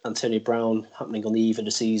 with Antonio Brown happening on the eve of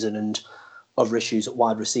the season and other issues at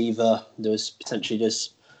wide receiver, there was potentially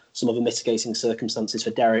just some other mitigating circumstances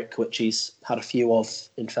for Derek, which he's had a few of,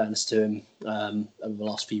 in fairness to him, over the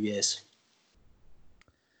last few years.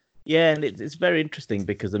 Yeah, and it's very interesting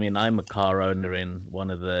because, I mean, I'm a car owner in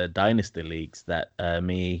one of the dynasty leagues that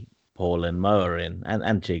me, Paul, and Mo are in,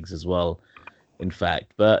 and Chigs as well, in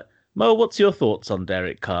fact. But Mo, what's your thoughts on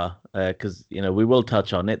Derek Carr? Because, we will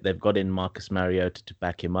touch on it. They've got in Marcus Mariota to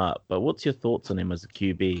back him up. But what's your thoughts on him as a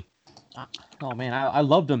QB? Oh, man, I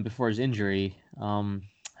loved him before his injury.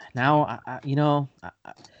 Now,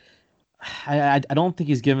 I don't think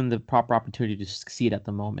he's given the proper opportunity to succeed at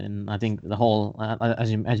the moment, and I think the whole,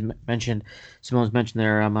 as you mentioned, Simone's mentioned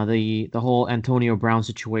there, the whole Antonio Brown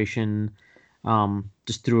situation,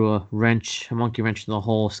 just threw a monkey wrench in the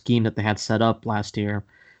whole scheme that they had set up last year.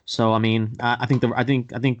 So I mean, I think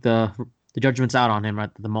the judgment's out on him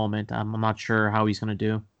at the moment. I'm not sure how he's going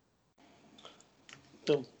to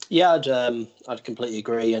do. Yeah, I'd completely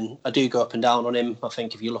agree, and I do go up and down on him. I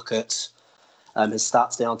think if you look at his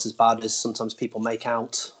stats, they aren't as bad as sometimes people make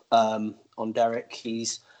out on Derek.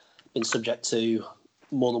 He's been subject to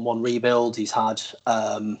more than one rebuild. He's had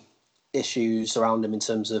issues around him in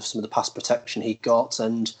terms of some of the pass protection he got.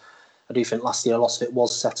 And I do think last year a lot of it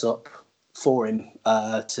was set up for him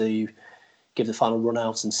to give the final run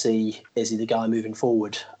out and see, is he the guy moving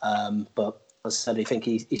forward? But as I said, I think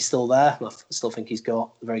he's still there. I still think he's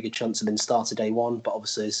got a very good chance of being started day one. But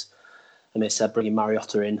obviously, as Amir said, bringing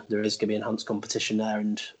Mariota in, there is going to be enhanced competition there,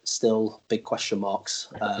 and still big question marks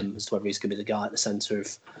as to whether he's going to be the guy at the centre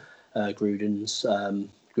of Gruden's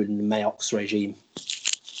Mayock's regime.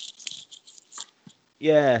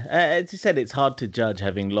 Yeah, as you said, it's hard to judge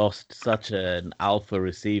having lost such an alpha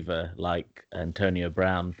receiver like Antonio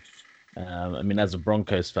Brown. I mean, as a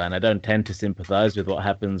Broncos fan, I don't tend to sympathise with what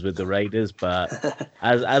happens with the Raiders, but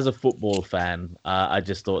as a football fan, I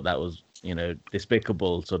just thought that was,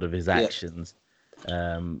 despicable, sort of his actions.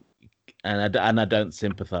 Yeah. And I don't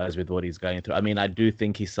sympathise with what he's going through. I mean, I do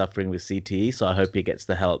think he's suffering with CTE, so I hope he gets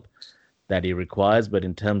the help that he requires. But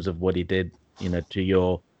in terms of what he did, to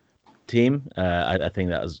your team, I think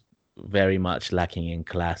that was very much lacking in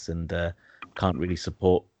class, and can't really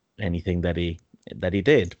support anything that he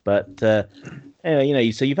did. But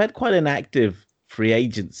so you've had quite an active free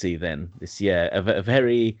agency then this year, a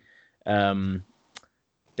very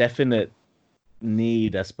definite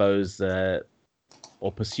need, I suppose,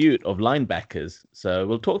 or pursuit of linebackers. So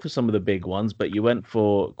we'll talk through some of the big ones, but you went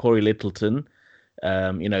for Corey Littleton,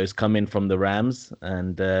 who's come in from the Rams,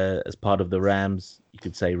 and as part of the Rams, you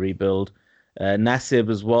could say, rebuild. Nassib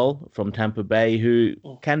as well from Tampa Bay, who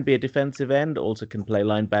can be a defensive end, also can play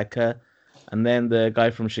linebacker. And then the guy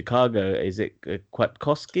from Chicago, is it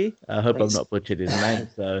Kwiatkowski? I hope I've not butchered his name.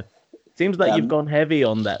 So it seems like you've gone heavy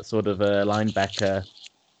on that sort of a linebacker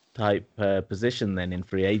type position then in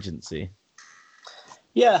free agency.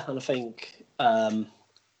 Yeah, and I think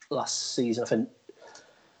last season, I think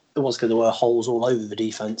it was because there were holes all over the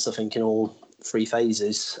defence, I think, in all three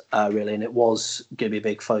phases, really, and it was going to be a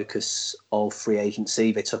big focus of free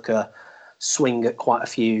agency. They took a swing at quite a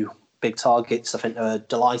few big targets. I think they were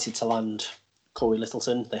delighted to land Corey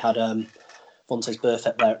Littleton. They had Vontaze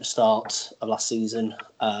Burfict there at the start of last season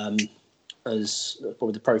as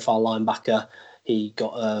probably the profile linebacker. He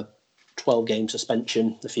got a 12-game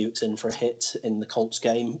suspension a few weeks in for a hit in the Colts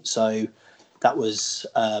game. So that was,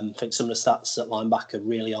 I think some of the stats at linebacker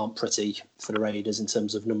really aren't pretty for the Raiders in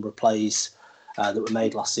terms of number of plays that were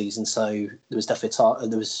made last season. So there was definitely I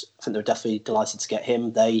think they were definitely delighted to get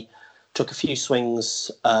him. They took a few swings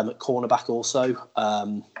at cornerback also,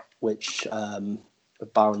 which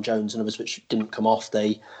Byron Jones and others, which didn't come off.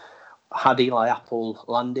 They had Eli Apple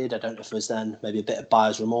landed. I don't know if it was then maybe a bit of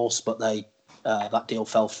buyer's remorse, but that deal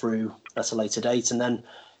fell through at a later date. And then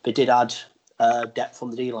they did add depth on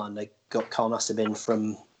the D-line. They got Carl Nassib in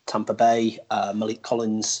from Tampa Bay, Malik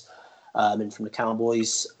Collins in from the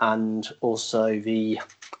Cowboys, and also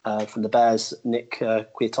from the Bears, Nick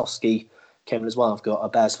Kwiatkowski came in as well. I've got a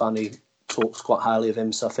Bears fan who talks quite highly of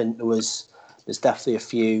him, so I think there's definitely a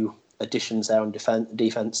few additions there on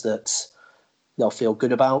defense that they'll feel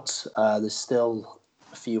good about. There's still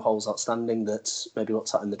a few holes outstanding that maybe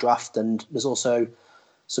looked at in the draft, and there's also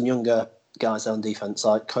some younger guys on defense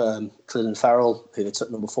like Clelin Ferrell, who they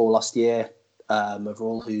took number 4 last year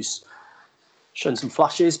overall, who's shown some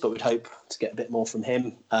flashes, but we'd hope to get a bit more from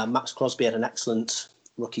him. Max Crosby had an excellent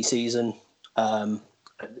rookie season,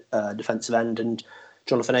 defensive end, and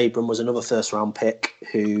Jonathan Abram was another first-round pick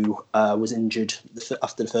who was injured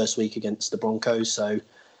after the first week against the Broncos, so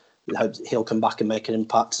we hope he'll come back and make an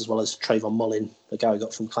impact, as well as Trayvon Mullen, the guy we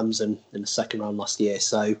got from Clemson in the second round last year.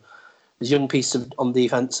 So there's a young piece on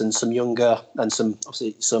defence and some younger, and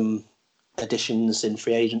obviously some additions in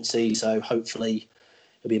free agency, so hopefully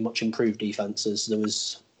it'll be a much improved defence, as there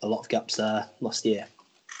was a lot of gaps there last year.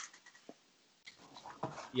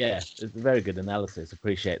 Yeah, it's a very good analysis.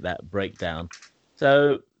 Appreciate that breakdown.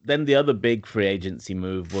 So then the other big free agency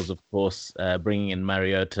move was, of course, bringing in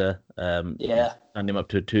Mariota. Signed him up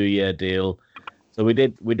to a 2-year deal. So we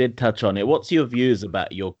did touch on it. What's your views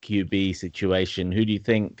about your QB situation? Who do you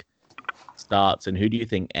think starts and who do you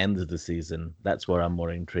think ends the season? That's where I'm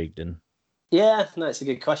more intrigued in. Yeah, no, it's a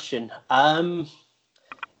good question.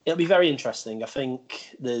 It'll be very interesting. I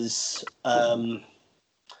think there's... I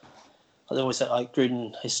always say, like,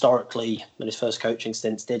 Gruden historically, in his first coaching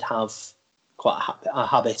stints, did have quite a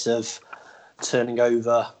habit of turning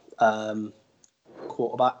over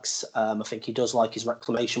quarterbacks. I think he does like his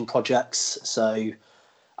reclamation projects. So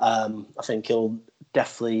I think he'll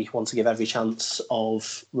definitely want to give every chance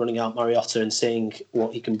of running out Mariota and seeing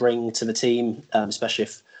what he can bring to the team, especially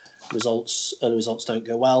if early results don't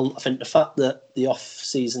go well. I think the fact that the off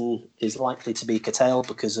season is likely to be curtailed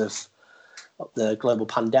because of the global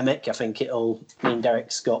pandemic, I think it'll mean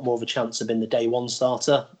Derek's got more of a chance of being the day one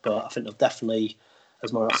starter. But I think they'll definitely,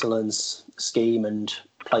 as Mariota learns scheme and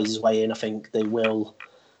plays his way in, I think they will.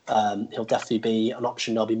 He'll definitely be an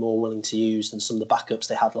option they'll be more willing to use than some of the backups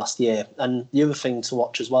they had last year. And the other thing to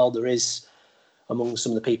watch as well, there is, among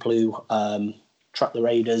some of the people who track the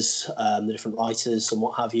Raiders, the different writers and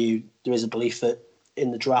what have you, there is a belief that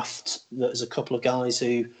in the draft that there's a couple of guys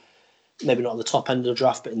who, maybe not at the top end of the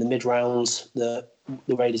draft, but in the mid rounds, that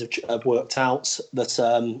the Raiders have worked out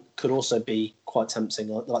that could also be quite tempting,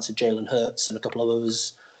 like the likes of Jalen Hurts and a couple of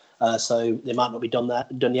others. So they might not be done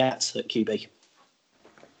yet at QB.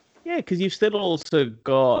 Yeah, because you've still also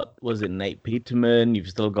got, was it Nate Peterman? You've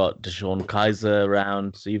still got Deshaun Kaiser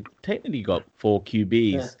around. So you've technically got 4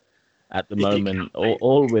 QBs at the moment,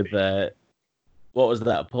 all with, what was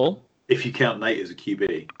that, Paul? If you count Nate as a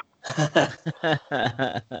QB.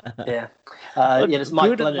 There's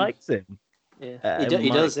Mike Glennon. Likes him. Yeah,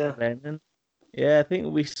 he does. Yeah. Glennon. Yeah, I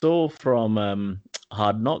think we saw from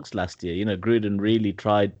Hard Knocks last year. You know, Gruden really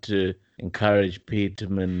tried to encourage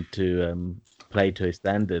Peterman to play to his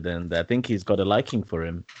standard, and I think he's got a liking for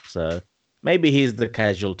him. So maybe he's the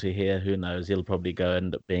casualty here. Who knows? He'll probably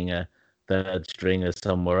end up being a third stringer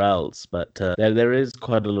somewhere else. But there is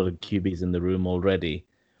quite a lot of QBs in the room already.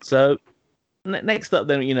 So. Next up,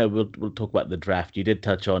 then, we'll talk about the draft. You did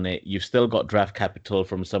touch on it. You've still got draft capital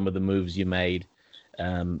from some of the moves you made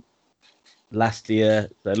last year.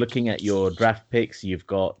 So looking at your draft picks, you've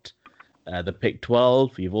got the pick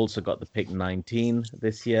 12. You've also got the pick 19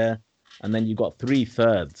 this year. And then you've got 3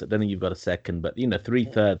 thirds. I don't think you've got a second, but, 3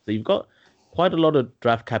 thirds. So you've got quite a lot of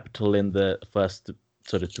draft capital in the first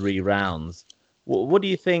sort of 3 rounds. What do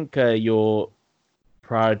you think your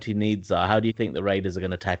priority needs are? How do you think the Raiders are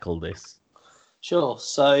going to tackle this? Sure.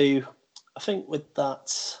 So I think with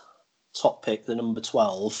that top pick, the number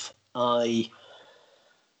 12, I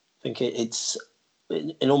think it's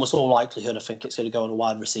in almost all likelihood, I think it's going to go on a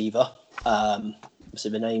wide receiver. So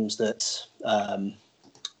the names that I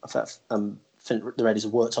think the Raiders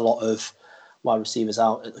have worked a lot of wide receivers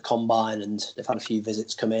out at the combine, and they've had a few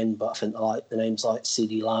visits come in. But I think the names like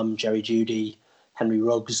CeeDee Lamb, Jerry Jeudy, Henry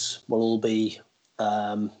Ruggs will all be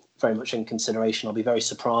very much in consideration. I'll be very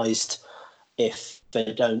surprised if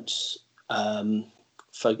they don't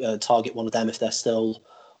target one of them if they're still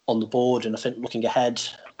on the board. And I think looking ahead,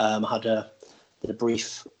 I did a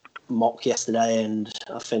brief mock yesterday, and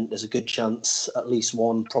I think there's a good chance at least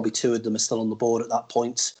one, probably 2 of them are still on the board at that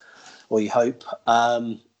point, or you hope.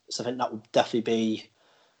 So I think that would definitely be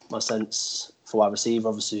my sense for wide receiver.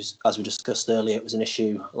 Obviously, as we discussed earlier, it was an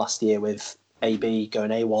issue last year with AB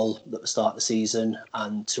going AWOL at the start of the season,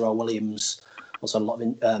 and Terrell Williams also had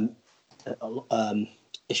a lot of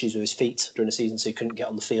issues with his feet during the season, so he couldn't get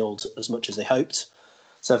on the field as much as they hoped.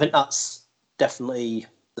 So I think that's definitely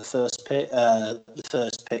the first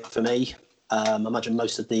pick for me. I imagine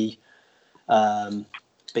most of the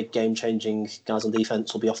big game-changing guys on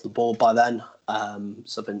defense will be off the board by then.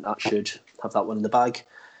 So I think that should have that one in the bag.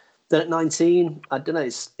 Then at 19, I don't know,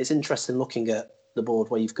 it's interesting looking at the board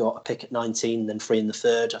where you've got a pick at 19, then 3 in the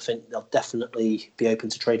third. I think they'll definitely be open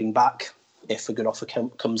to trading back if a good offer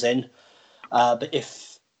comes in. But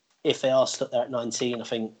if they are stuck there at 19, I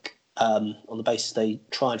think on the basis they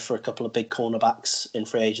tried for a couple of big cornerbacks in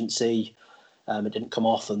free agency. It didn't come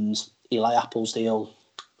off, and Eli Apple's deal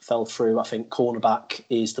fell through. I think cornerback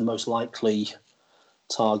is the most likely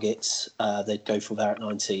target they'd go for there at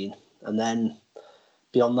 19. And then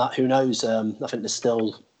beyond that, who knows? I think there's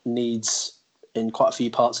still needs in quite a few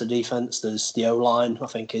parts of the defence. There's the O-line, I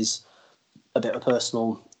think, is a bit of a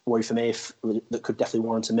personal worry for me that could definitely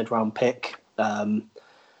warrant a mid-round pick.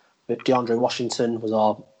 DeAndre Washington was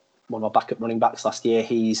one of our backup running backs last year.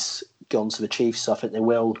 He's gone to the Chiefs, so I think they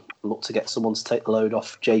will look to get someone to take the load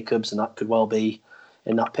off Jacobs, and that could well be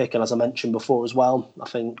in that pick. And as I mentioned before as well, I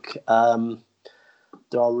think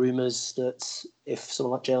there are rumours that if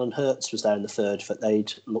someone like Jalen Hurts was there in the third, that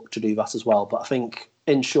they'd look to do that as well. But I think,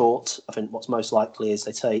 in short, I think what's most likely is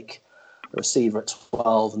they take a receiver at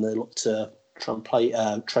 12 and they look to try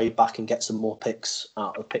and trade back and get some more picks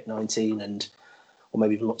out of pick 19, or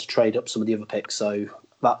maybe even look to trade up some of the other picks. So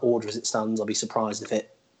that order as it stands, I'll be surprised if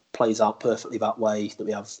it plays out perfectly that way, that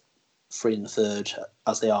we have 3 in the third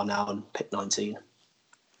as they are now and pick 19.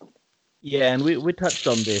 Yeah, and we touched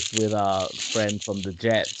on this with our friend from the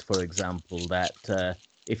Jets, for example, that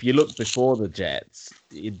if you look before the Jets,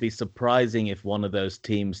 it'd be surprising if one of those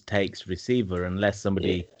teams takes receiver unless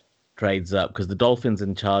somebody trades up, because the Dolphins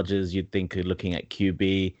and Chargers, you'd think, are looking at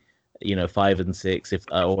QB, 5 and 6, if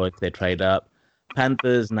they trade up.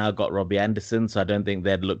 Panthers now got Robbie Anderson, so I don't think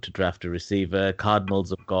they'd look to draft a receiver.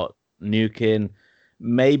 Cardinals have got Nukin.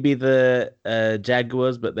 Maybe the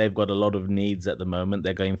Jaguars, but they've got a lot of needs at the moment.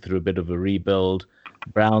 They're going through a bit of a rebuild.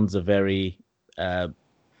 Browns are very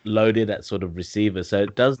loaded at sort of receiver. So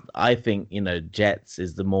I think, Jets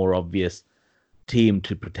is the more obvious team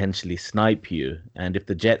to potentially snipe you. And if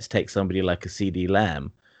the Jets take somebody like a CeeDee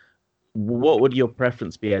Lamb, what would your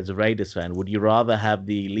preference be as a Raiders fan? Would you rather have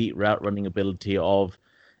the elite route running ability of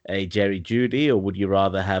a Jerry Jeudy, or would you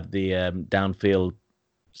rather have the downfield,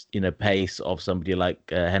 pace of somebody like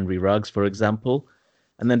Henry Ruggs, for example?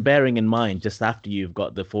 And then bearing in mind, just after you've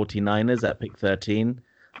got the 49ers at pick 13,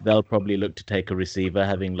 they'll probably look to take a receiver,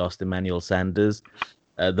 having lost Emmanuel Sanders.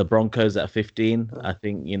 The Broncos at 15, I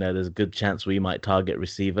think, there's a good chance we might target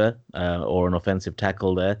receiver or an offensive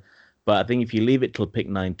tackle there. But I think if you leave it till pick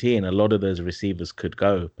 19, a lot of those receivers could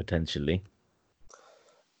go, potentially.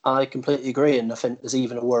 I completely agree, and I think there's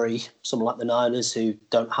even a worry, someone like the Niners, who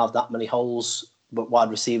don't have that many holes, but wide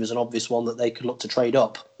receiver is an obvious one that they could look to trade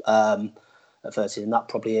up at 13, and that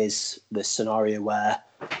probably is the scenario where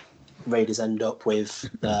Raiders end up with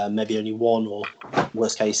maybe only one, or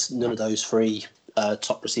worst case, none of those 3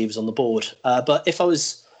 top receivers on the board. But if I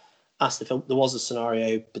was asked if there was a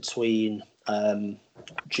scenario between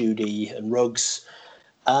Jeudy and Ruggs,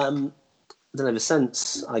 I don't know, the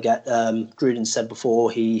sense I get, Gruden said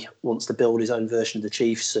before he wants to build his own version of the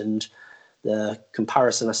Chiefs, and the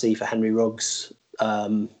comparison I see for Henry Ruggs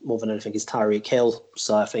more than anything is Tyreek Hill.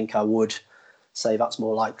 So I think I would say that's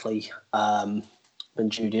more likely than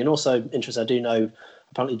Jeudy. And also, interesting, I do know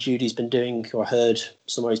apparently Judy's been doing, or heard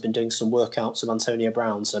somewhere he's been doing some workouts with Antonio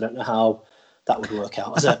Brown. So I don't know how that would work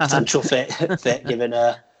out as a potential fit given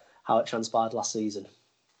how it transpired last season.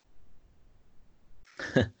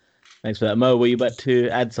 Thanks for that. Mo, were you about to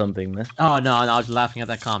add something there? Oh, no, I was laughing at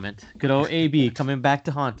that comment. Good old AB coming back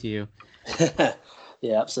to haunt you.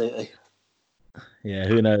 Yeah, absolutely. Yeah,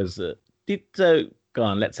 who knows? So, go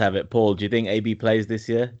on, let's have it. Paul, do you think AB plays this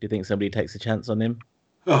year? Do you think somebody takes a chance on him?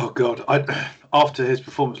 Oh, God. After his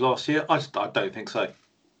performance last year, I don't think so.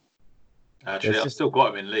 Actually, I've still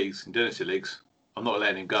got him in leagues, in dynasty leagues. I'm not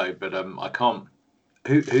letting him go, but I can't.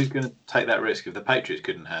 Who's going to take that risk if the Patriots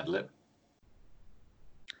couldn't handle it?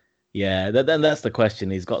 Yeah, that's the question.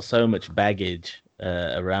 He's got so much baggage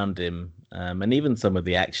around him, and even some of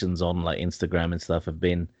the actions on like Instagram and stuff have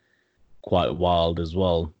been quite wild as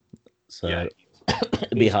well. So yeah,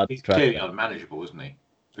 it'd be hard to track. He's clearly unmanageable, isn't he?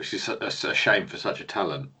 Which is a shame for such a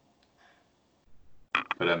talent.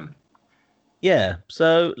 But yeah.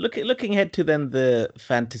 So looking ahead to then the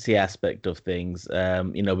fantasy aspect of things.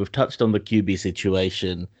 We've touched on the QB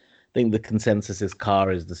situation. I think the consensus is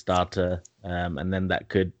Carr is the starter, and then that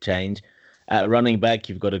could change. At running back,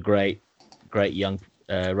 you've got a great young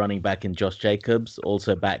running back in Josh Jacobs,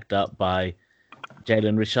 also backed up by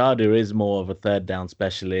Jalen Richard, who is more of a third down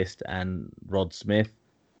specialist, and Rod Smith,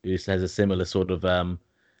 who has a similar sort of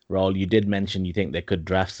role. You did mention you think they could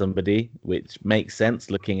draft somebody, which makes sense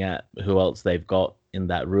looking at who else they've got in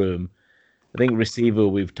that room. I think receiver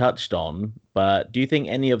we've touched on, but do you think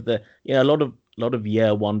any of the a lot of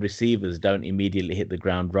year one receivers don't immediately hit the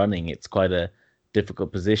ground running? It's quite a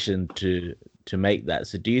difficult position to make that.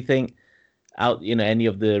 So do you think any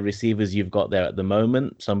of the receivers you've got there at the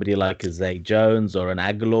moment, somebody like a Zay Jones or an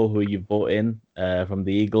Aguilar who you've bought in from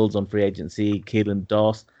the Eagles on free agency, Keelan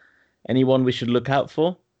Doss, anyone we should look out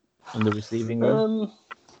for on the receiving room?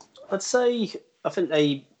 I'd say I think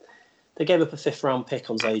they gave up a 5th round pick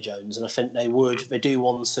on Zay Jones, and I think they do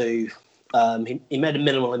want to. He made a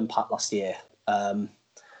minimal impact last year.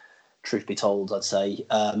 Truth be told, I'd say,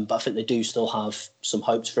 but I think they do still have some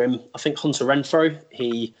hopes for him. I think Hunter Renfrow,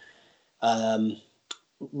 he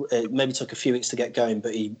it maybe took a few weeks to get going,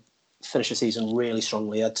 but he finished the season really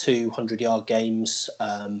strongly. He had 200-yard games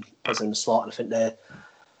as in the slot, and I think they're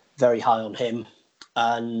very high on him.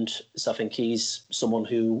 And so I think he's someone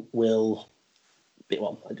who will be,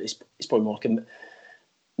 he's probably more like a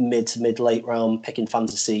mid to mid-late round pick in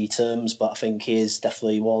fantasy terms, but I think he is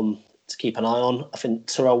definitely one to keep an eye on. I think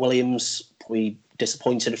Terrell Williams, we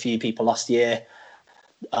disappointed a few people last year.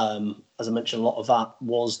 As I mentioned, a lot of that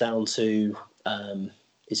was down to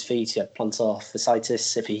his feet. He had plantar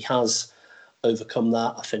fasciitis. If he has overcome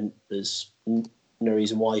that, I think there's no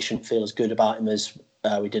reason why you shouldn't feel as good about him as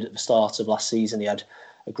we did at the start of last season. He had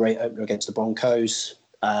a great opener against the Broncos,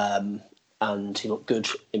 and he looked good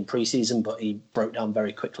in preseason, but he broke down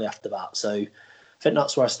very quickly after that. So I think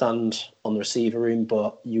that's where I stand on the receiver room,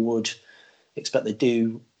 but you would expect they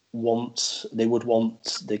would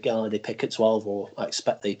want the guy they pick at 12, or I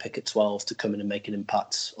expect they pick at 12 to come in and make an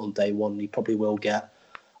impact on day one. He probably will get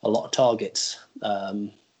a lot of targets,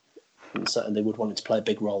 and they would want him to play a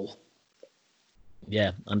big role.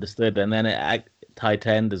 Yeah, understood. And then at tight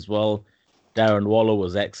end as well, Darren Waller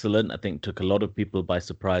was excellent. I think took a lot of people by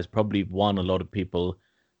surprise, probably won a lot of people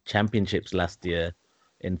championships last year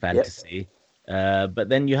in fantasy. Yep. But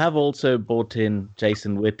then you have also bought in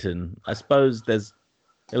Jason Witten. I suppose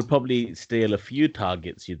he'll probably steal a few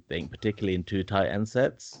targets, you'd think, particularly in 2 tight end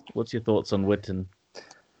sets. What's your thoughts on Witten?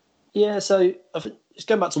 Yeah, so just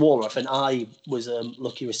going back to Waller, I think I was a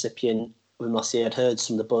lucky recipient of him last year. I'd heard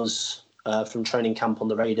some of the buzz from training camp on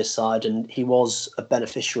the Raiders side, and he was a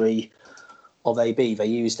beneficiary of AB. They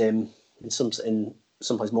used him in some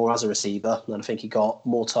places more as a receiver, and I think he got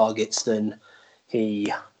more targets than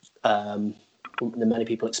than many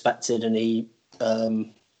people expected, and he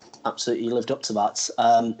absolutely lived up to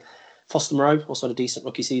that. Foster Moreau also had a decent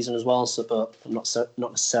rookie season as well, but not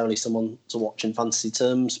necessarily someone to watch in fantasy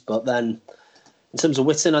terms. But then, in terms of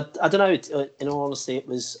Witten, I don't know. In all honesty, it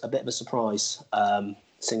was a bit of a surprise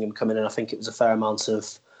seeing him come in, and I think it was a fair amount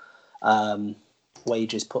of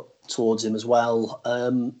wages put towards him as well.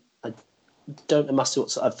 I don't know massive.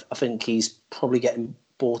 I think he's probably getting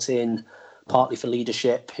bought in partly for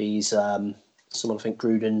leadership. He's someone I think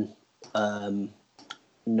Gruden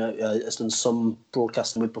has done some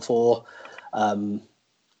broadcasting with before, and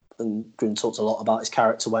Gruden talked a lot about his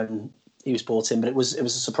character when he was brought in. But it was a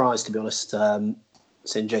surprise, to be honest,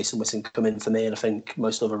 seeing Jason Witten come in for me, and I think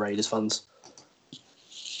most other Raiders fans.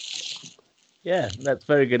 Yeah, that's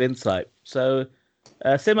very good insight. So,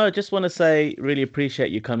 Simo, I just want to say, really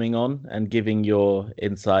appreciate you coming on and giving your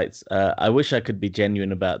insights. I wish I could be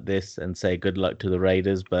genuine about this and say good luck to the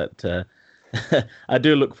Raiders, but I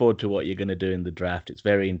do look forward to what you're going to do in the draft. It's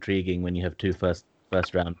very intriguing when you have 2 first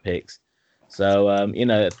round picks. So,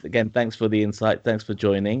 again, thanks for the insight. Thanks for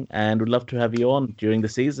joining, and we'd love to have you on during the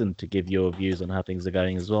season to give your views on how things are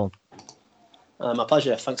going as well. My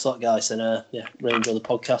pleasure. Thanks a lot, guys. And really enjoy the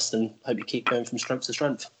podcast, and hope you keep going from strength to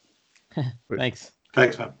strength. Thanks.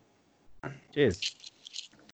 Thanks, man. Cheers.